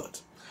 oh God.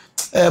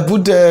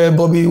 Put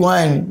Bobby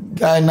Wine,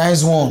 guy,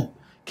 nice one.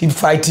 Keep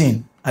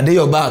fighting. And then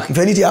you're back. If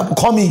anything happen,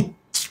 call me.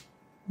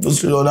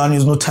 Those little down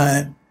is no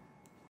time.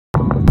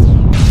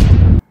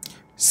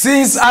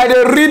 Since I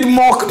read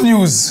mock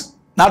news,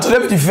 now today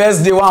be the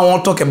first day when I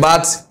want to talk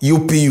about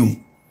UPU.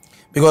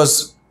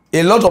 Because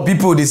a lot of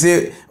people, they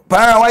say,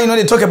 Pararan, why you know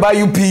they talk about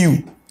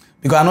UPU?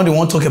 Because I know they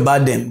won't talk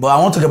about them. But I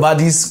want to talk about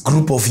this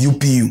group of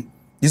UPU.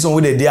 This one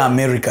where they did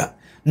America.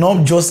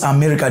 Not just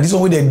America. This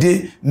one where they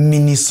did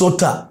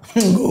Minnesota.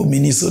 Go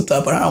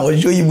Minnesota. Pararan, what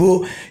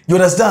you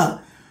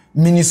understand?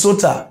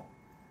 Minnesota.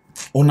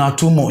 Una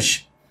too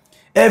much.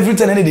 Every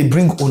time they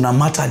bring una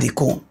matter, they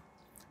come.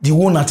 The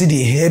one that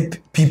they help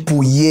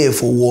people here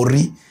for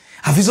worry.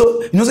 Have you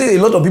so? You know, say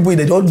a lot of people,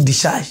 they don't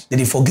discharge.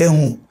 They forget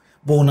home.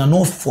 But una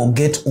not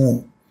forget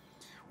home.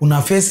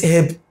 Una first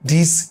help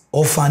this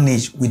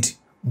orphanage with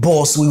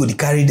boss we will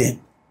carry them.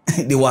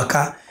 They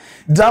waka.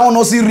 That one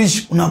also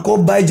rich. Una go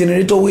buy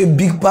generator with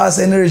big pass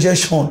and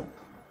rejection.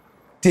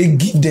 They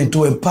give them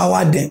to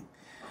empower them.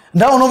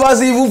 That one over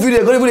say even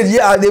feel they put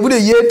a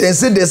year and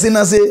say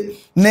and say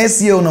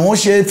next year una won't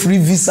share free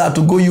visa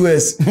to go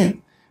US.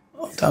 Thank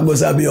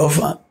God I be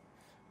orphan.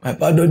 My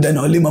father then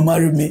only mama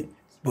married me.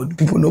 But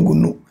people no go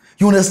know.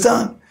 You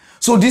understand?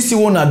 So this you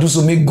wanna do,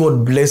 so make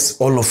God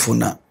bless all of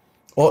una.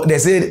 Or they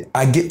say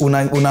I get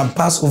una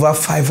pass over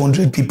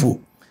 500 people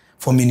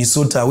from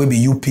Minnesota will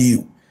be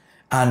UPU.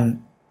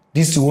 And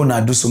this you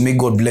wanna do, so make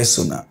God bless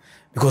una.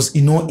 Because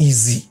it's not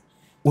easy.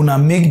 Una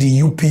make the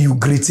UPU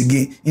great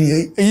again.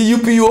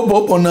 UPU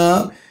up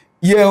on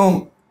yeah.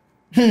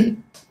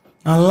 And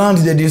land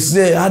that they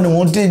say I don't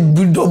want to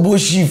build double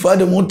shift, I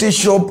don't want to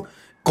shop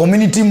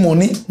community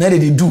money. Now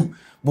they do.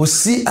 But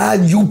see how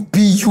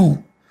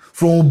UPU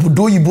from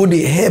Obodo Yibo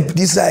they help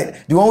this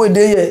side. The one where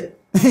they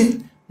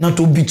not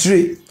to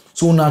betray.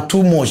 So not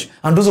too much.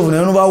 And those of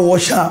them never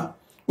watch her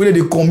where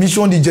they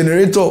commission the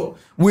generator.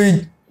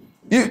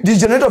 The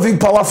generator feel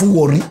powerful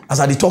worry as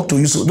I talk to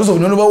you. So those of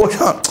them never watch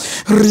her.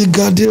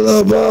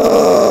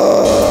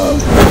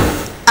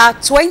 A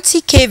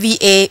 20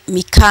 kVA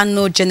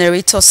Meccano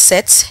generator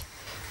set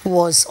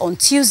was on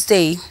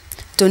Tuesday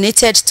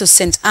donated to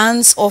St.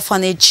 Anne's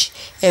Orphanage,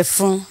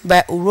 Efron,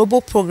 by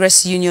Urobo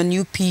Progress Union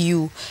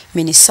UPU,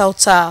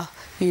 Minnesota,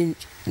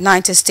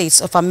 United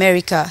States of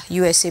America,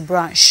 USA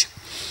branch.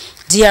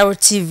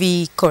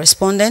 DRTV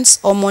correspondent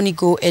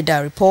Omonigo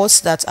Eda reports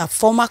that a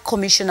former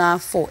commissioner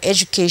for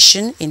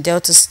education in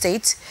Delta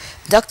State,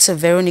 Dr.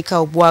 Veronica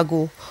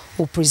Obuago,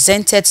 who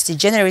presented the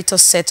generator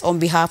set on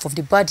behalf of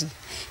the body,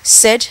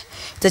 said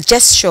the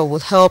gesture will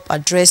help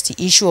address the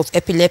issue of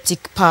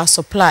epileptic power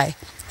supply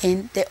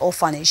in the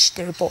orphanage,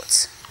 the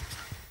report.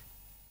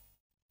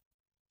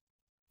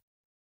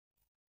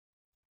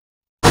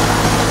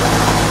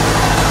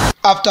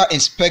 After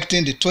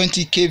inspecting the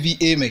 20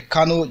 kVA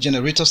Meccano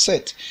generator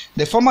set,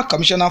 the former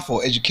Commissioner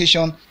for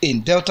Education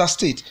in Delta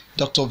State,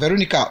 Dr.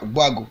 Veronica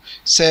Obuago,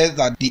 said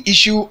that the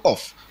issue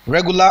of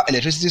regular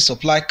electricity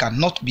supply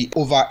cannot be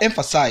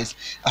overemphasized,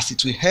 as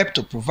it will help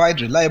to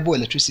provide reliable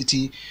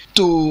electricity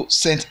to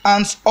St.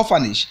 Anne's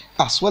Orphanage,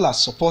 as well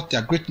as support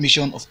their great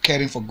mission of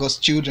caring for God's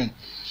children.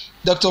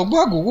 Dr.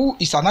 Obuago, who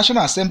is a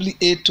National Assembly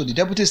aide to the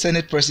Deputy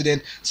Senate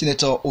President,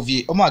 Senator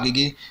Ovie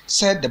Omagege,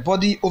 said the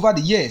body over the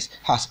years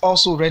has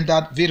also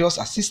rendered various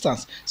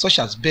assistance such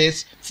as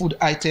beds, food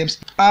items,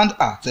 and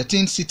a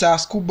 13-seater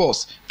school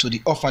bus to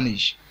the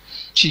orphanage.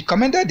 She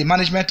commended the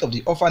management of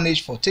the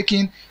orphanage for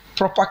taking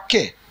proper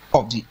care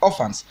of the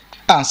orphans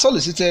and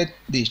solicited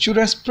the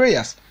children's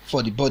prayers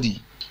for the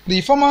body. The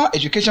former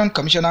Education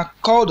Commissioner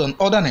called on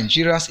other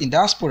Nigerians in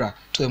diaspora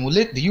to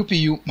emulate the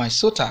UPU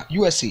Minnesota,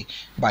 USA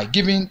by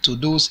giving to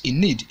those in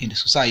need in the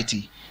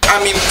society.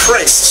 I'm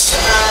impressed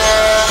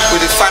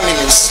with the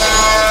families,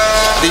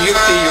 the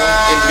UPU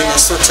in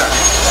Minnesota,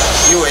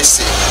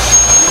 USA.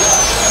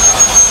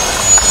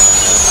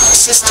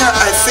 Sister,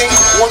 I think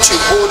what you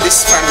owe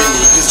this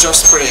family is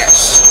just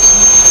prayers.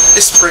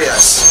 It's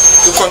prayers.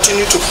 You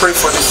continue to pray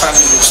for the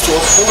families, to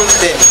uphold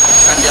them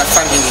and their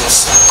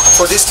families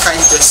for this kind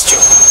gesture.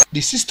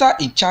 The sister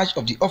in charge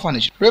of the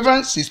orphanage,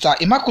 Reverend Sister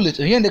Immaculate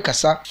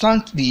Oyendekasa,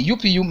 thanked the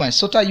UPU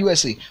Minnesota,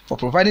 USA for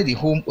providing the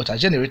home with a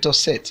generator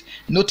set,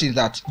 noting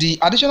that the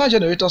additional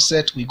generator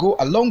set will go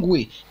a long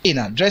way in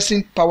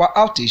addressing power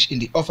outage in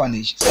the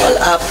orphanage. All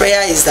our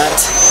prayer is that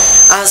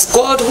as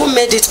God who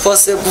made it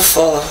possible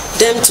for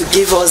them to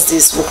give us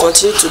this will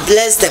continue to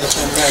bless them,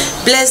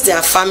 bless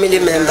their family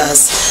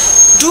members,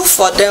 do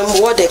for them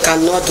what they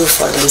cannot do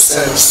for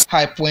themselves.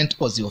 High Point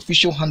was the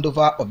official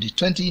handover of the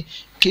 20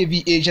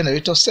 kVA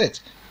generator set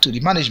to the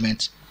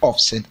management of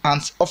St.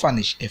 Anne's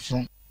Orphanage,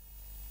 Efron.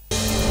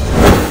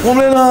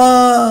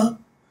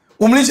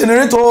 Woman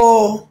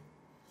generator.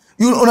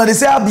 You they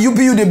say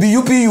UPU, they be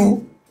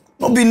UPU.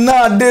 Not be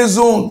nowadays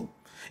zone.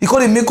 Because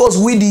they make us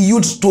with the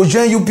youth to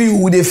join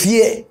UPU with a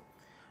fear.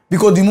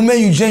 Because the moment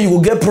you join, you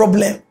will get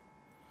problem.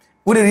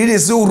 When they really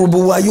say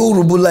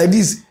Urobo like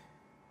this,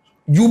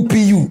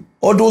 UPU,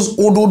 all those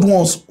old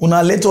ones,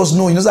 una let us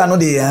know. You know, I know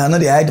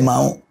they hide my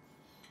own.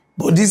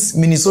 But this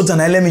Minnesota,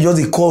 let me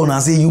just call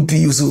and say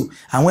UPU. So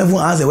and when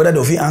everyone answer whether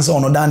they answer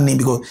another name,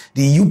 because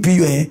the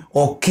UPU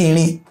or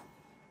Kenny,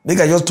 they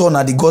can just turn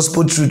at the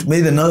gospel truth.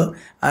 Maybe they know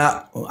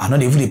I know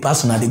they really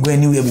pass on, they go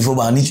anywhere before,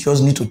 but I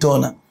just need to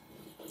turn.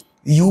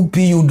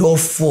 UPU door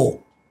 4.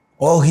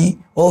 All he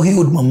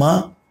with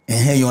mama,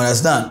 you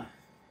understand?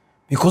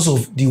 Because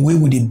of the way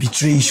we they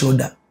betray each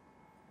other.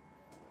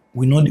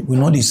 We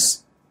know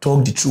this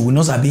talk the truth. We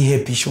know that be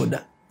help each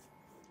other.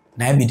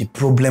 Now be the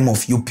problem of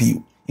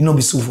UPU. You know,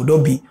 be so for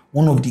that be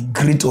one of the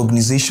great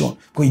organizations.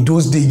 Because it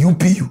does the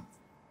UPU.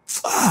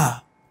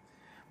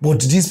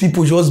 But these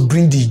people just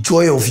bring the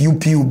joy of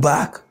UPU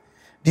back.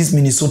 These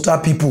Minnesota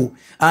people.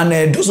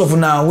 And those of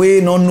now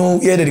we don't know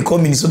where they call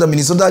Minnesota.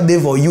 Minnesota Day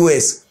for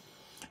US.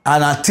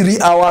 And a 3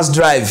 hours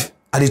drive.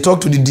 And they talk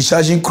to the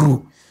discharging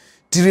crew.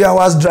 3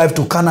 hours drive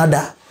to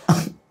Canada.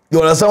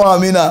 You understand what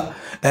I mean?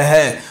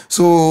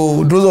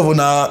 So those of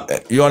now,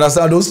 you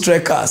understand those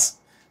trekkers.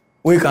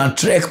 We can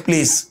trek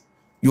place.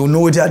 You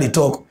know what they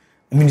talk.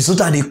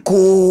 Minnesota they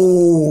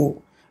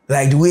cold.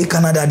 Like the way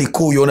Canada they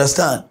cold, you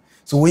understand?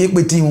 So we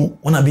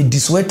wanna be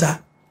this sweater.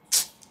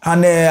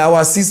 And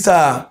our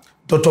sister,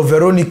 Dr.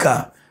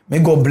 Veronica, may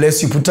God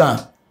bless you,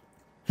 Putan.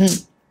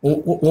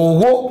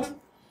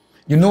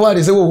 You know what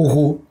they say?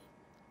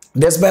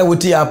 Despite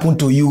what happened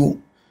to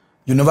you,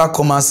 You never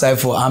come outside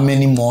for how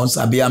many months,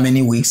 how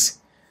many weeks?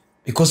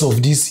 Because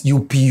of this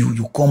UPU,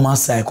 you come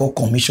outside, call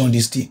commission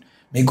this thing.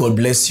 May God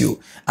bless you.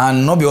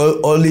 And not be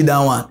only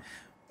that one.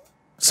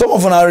 Some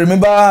of us I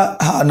remember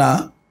her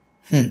now,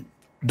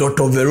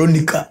 Dr.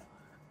 Veronica.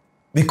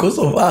 Because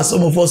of her,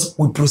 some of us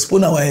we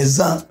postpone our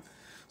exam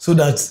so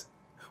that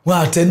when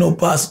I attend no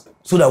pass,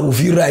 so that we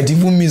feel right.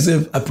 Even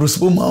myself, I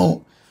postpone my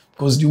own.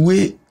 Because the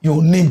way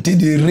your name take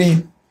the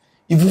rain,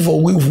 even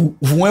for we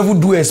ever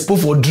do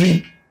expo for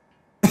dream,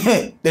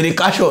 they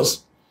catch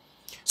us.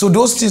 So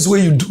those things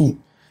where you do,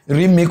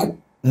 really make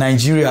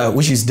Nigeria,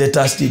 which is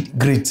Delta State,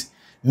 great.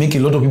 Make a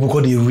lot of people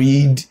call they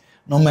read.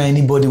 Not mind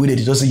anybody where they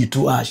just say you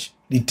too harsh.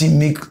 The thing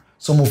make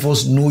some of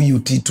us know you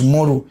till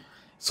tomorrow.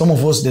 Some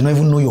of us, they don't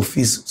even know your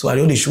face. So I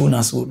already show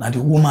now, so now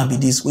the woman be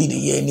this way, they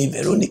hear me,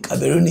 Veronica,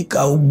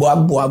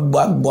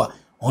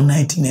 all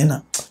 19,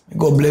 May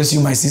God bless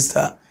you, my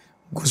sister.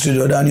 Go straight to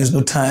the other news,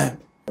 no time.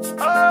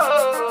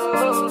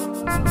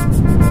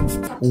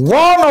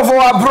 One of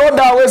our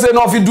brother wey say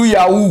no fit do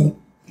yahoo,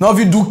 no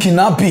fit do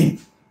kidnapping,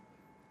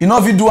 you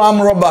no fit do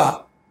armed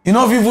robber, you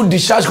no fit even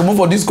discharge comot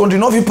for this country,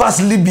 you no fit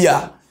pass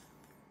Libya.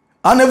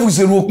 And if we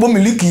say rope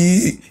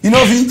miliki, you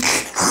no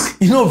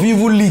fit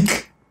even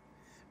leak.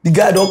 The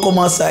guy don come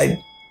outside,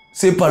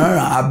 say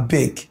Pararan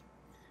abeg,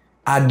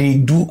 I dey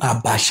do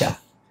Abacha.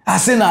 I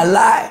say na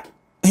lie.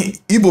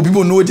 Igbo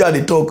people know wetin I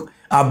dey talk.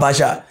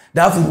 Abacha.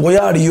 That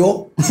footballer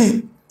yo,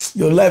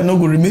 your life no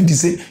go remain the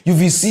same. You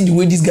will see the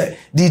way this guy,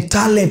 the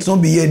talent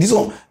not be here. This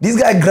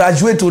guy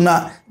graduate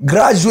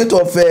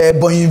of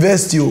Bonn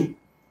University.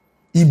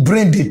 He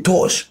brain the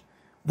touch,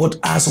 but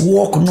as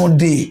work no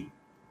day,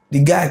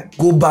 the guy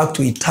go back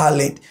to a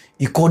talent.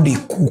 He call the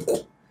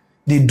cook.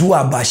 They do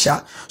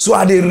Abacha. So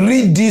as they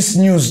read this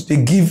news, they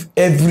give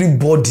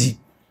everybody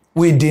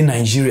where they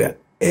Nigeria,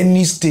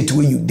 any state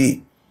where you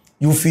dey,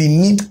 you feel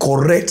need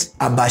correct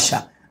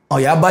Abacha. Oh,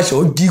 yeah,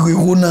 Abacha,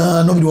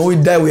 nobody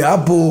will die with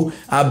apple.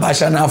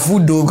 Abacha na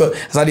food, though.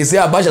 As they say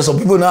Abacha, some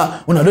people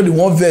now, when I don't the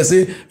one verse,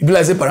 say, people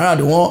like say Pararan,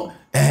 the one,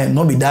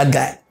 not be that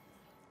guy.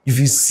 If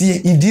you see,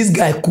 if this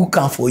guy cook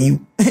am for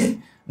you,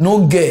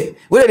 no get.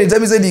 When they tell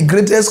me say the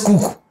greatest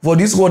cook for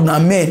this world na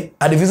men,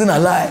 and if it's a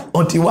lie,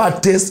 until I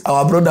test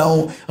our brother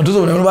home, and those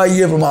of them never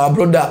hear from our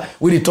brother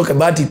when they talk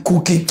about the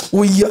cooking.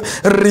 Oh yeah,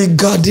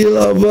 regarding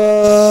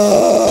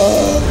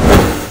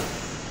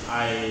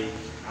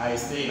I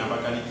stay in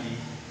Abakaliki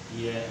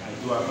here.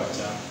 I do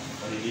Abacha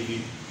for a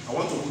living. I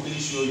want to quickly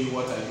show you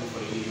what I do for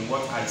a living,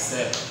 what I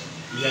sell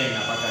here in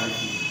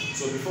Abakaliki.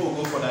 So before we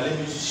go further, let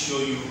me show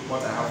you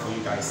what I have for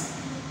you guys.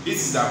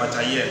 This is the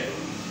Abacha here.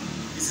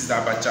 This is the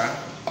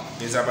Abacha.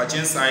 There's Abacha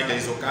inside, there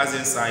is Okazi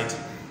inside,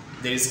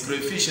 there is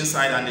crayfish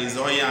inside, and there is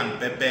oil and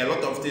pepper, a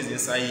lot of things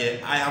inside here.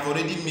 I have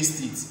already mixed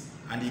it,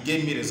 and he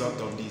gave me result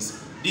of this.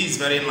 This is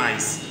very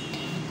nice.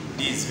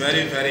 This is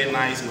very, very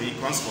nice when it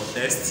comes for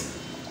test.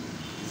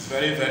 It's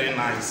very, very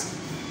nice.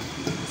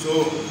 So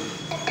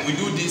we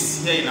do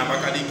this here in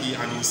Abakaliki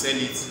and we sell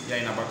it here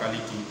in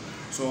Abakaliki.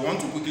 So I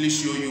want to quickly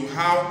show you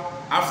how,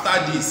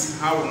 after this,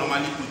 how we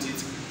normally put it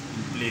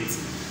in plate.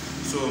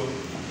 So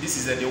this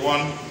is the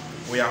one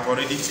we have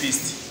already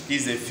feast.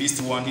 This is the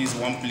feast one. This is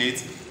one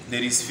plate.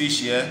 There is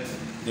fish here.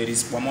 There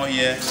is pomo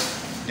here.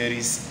 There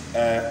is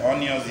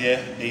onions here.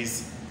 There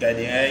is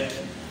garden egg,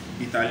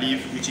 bitter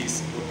leaf, which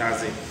is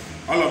otaze.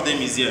 All of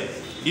them is here.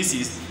 This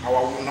is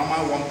our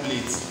normal one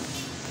plate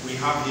we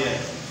have here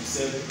to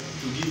sell,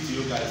 to give to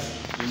you guys.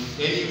 In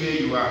anywhere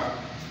you are,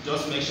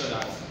 just make sure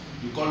that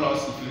you call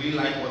us if you really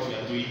like what we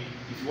are doing.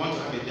 If you want to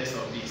have a taste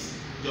of this,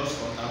 just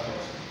contact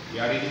us. We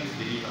are ready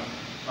to deliver.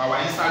 Our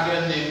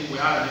Instagram name, we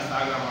have an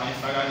Instagram. Our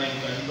Instagram name,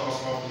 you can hit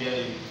us up there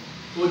in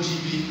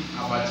OGB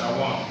Abacha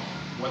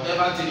 1.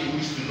 Whatever thing you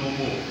wish to know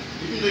more,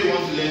 even though you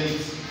want to learn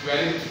it, we are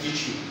ready to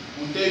teach you.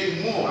 We'll tell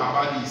you more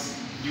about this.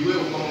 The way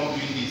we come up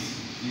doing this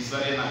is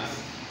very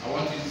nice. I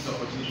want to use this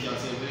opportunity and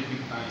say a very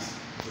big thanks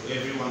to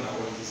everyone that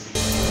watches this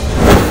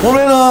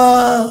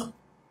video.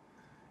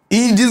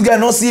 If this guy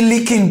not see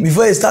leaking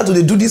before he start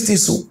to do this thing,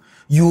 so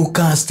you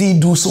can still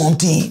do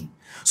something.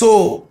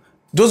 So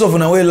those of you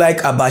who like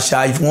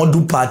Abacha, if you want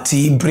to do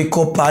party,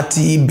 breakup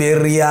party,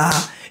 burial,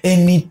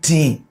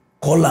 anything,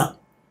 call her.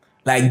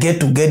 Like get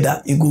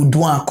together, you go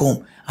do and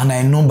come. And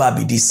I know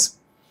be this.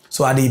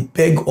 So I dey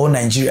beg all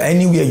Nigeria,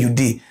 anywhere you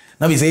dey.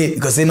 Now be say,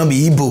 because say no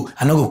be Igbo,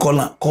 I no go call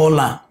her. Call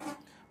her.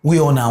 We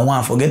on our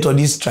one. Forget all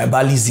this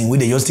tribalism where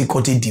they just take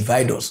cut it,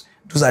 divide us.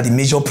 Those are the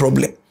major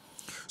problem.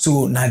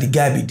 So now the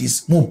guy be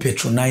this, more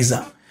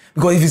patronizer.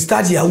 Because if you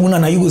start here,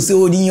 now you go say,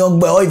 oh, the young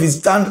boy, or if you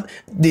stand,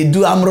 they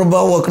do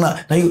amroba work now.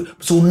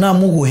 So now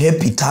more go help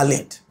the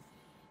talent.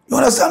 You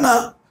understand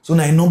now? So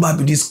now you number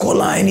be this, call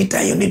her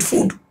anytime you need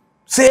food.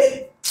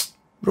 Say,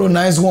 bro,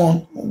 nice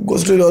one. Go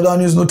straight to the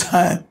news, no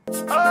time.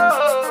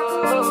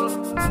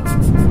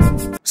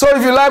 So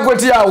if you like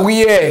what you are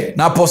weird,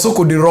 na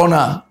posoko the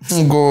runner.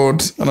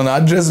 God, and an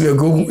address we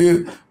go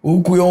you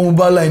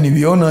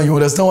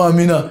understand what I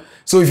mean?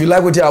 So if you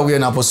like what you are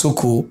weird, na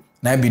posoko,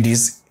 na be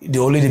this. They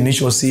only make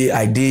sure say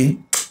I did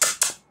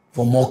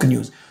for mock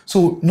news.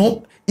 So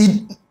no,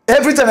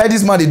 every time I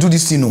this man they do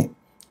this thing, no.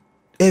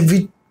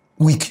 every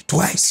week,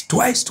 twice.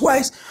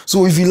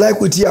 So if you like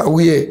what you are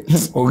wear,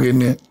 okay,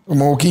 I'm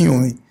working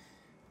on me.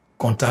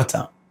 Contact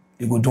her.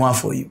 They go do it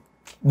for you.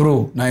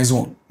 Bro, nice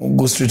one. We'll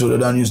go straight to the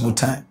down news, no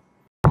time.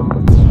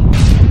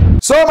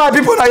 So my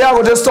people, I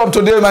will just stop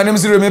today. My name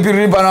is Pararan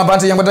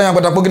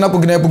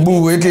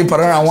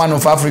One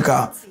of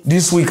Africa.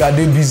 This week I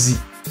did busy.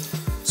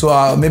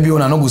 So maybe you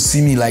not go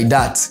see me like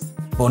that.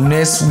 But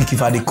next week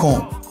if I dey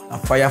come, I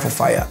fire for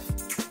fire.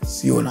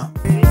 See you now.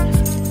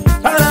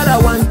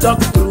 Parara one talk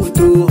true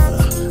to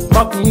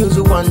mock news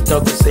one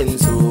talk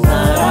sense.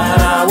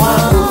 Parara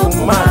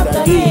one mad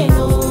again.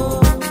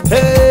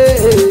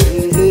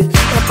 Hey,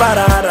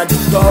 Parara the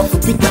talk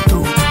bitter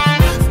truth,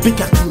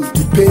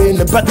 the pain,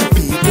 the better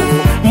people.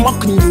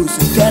 Mock news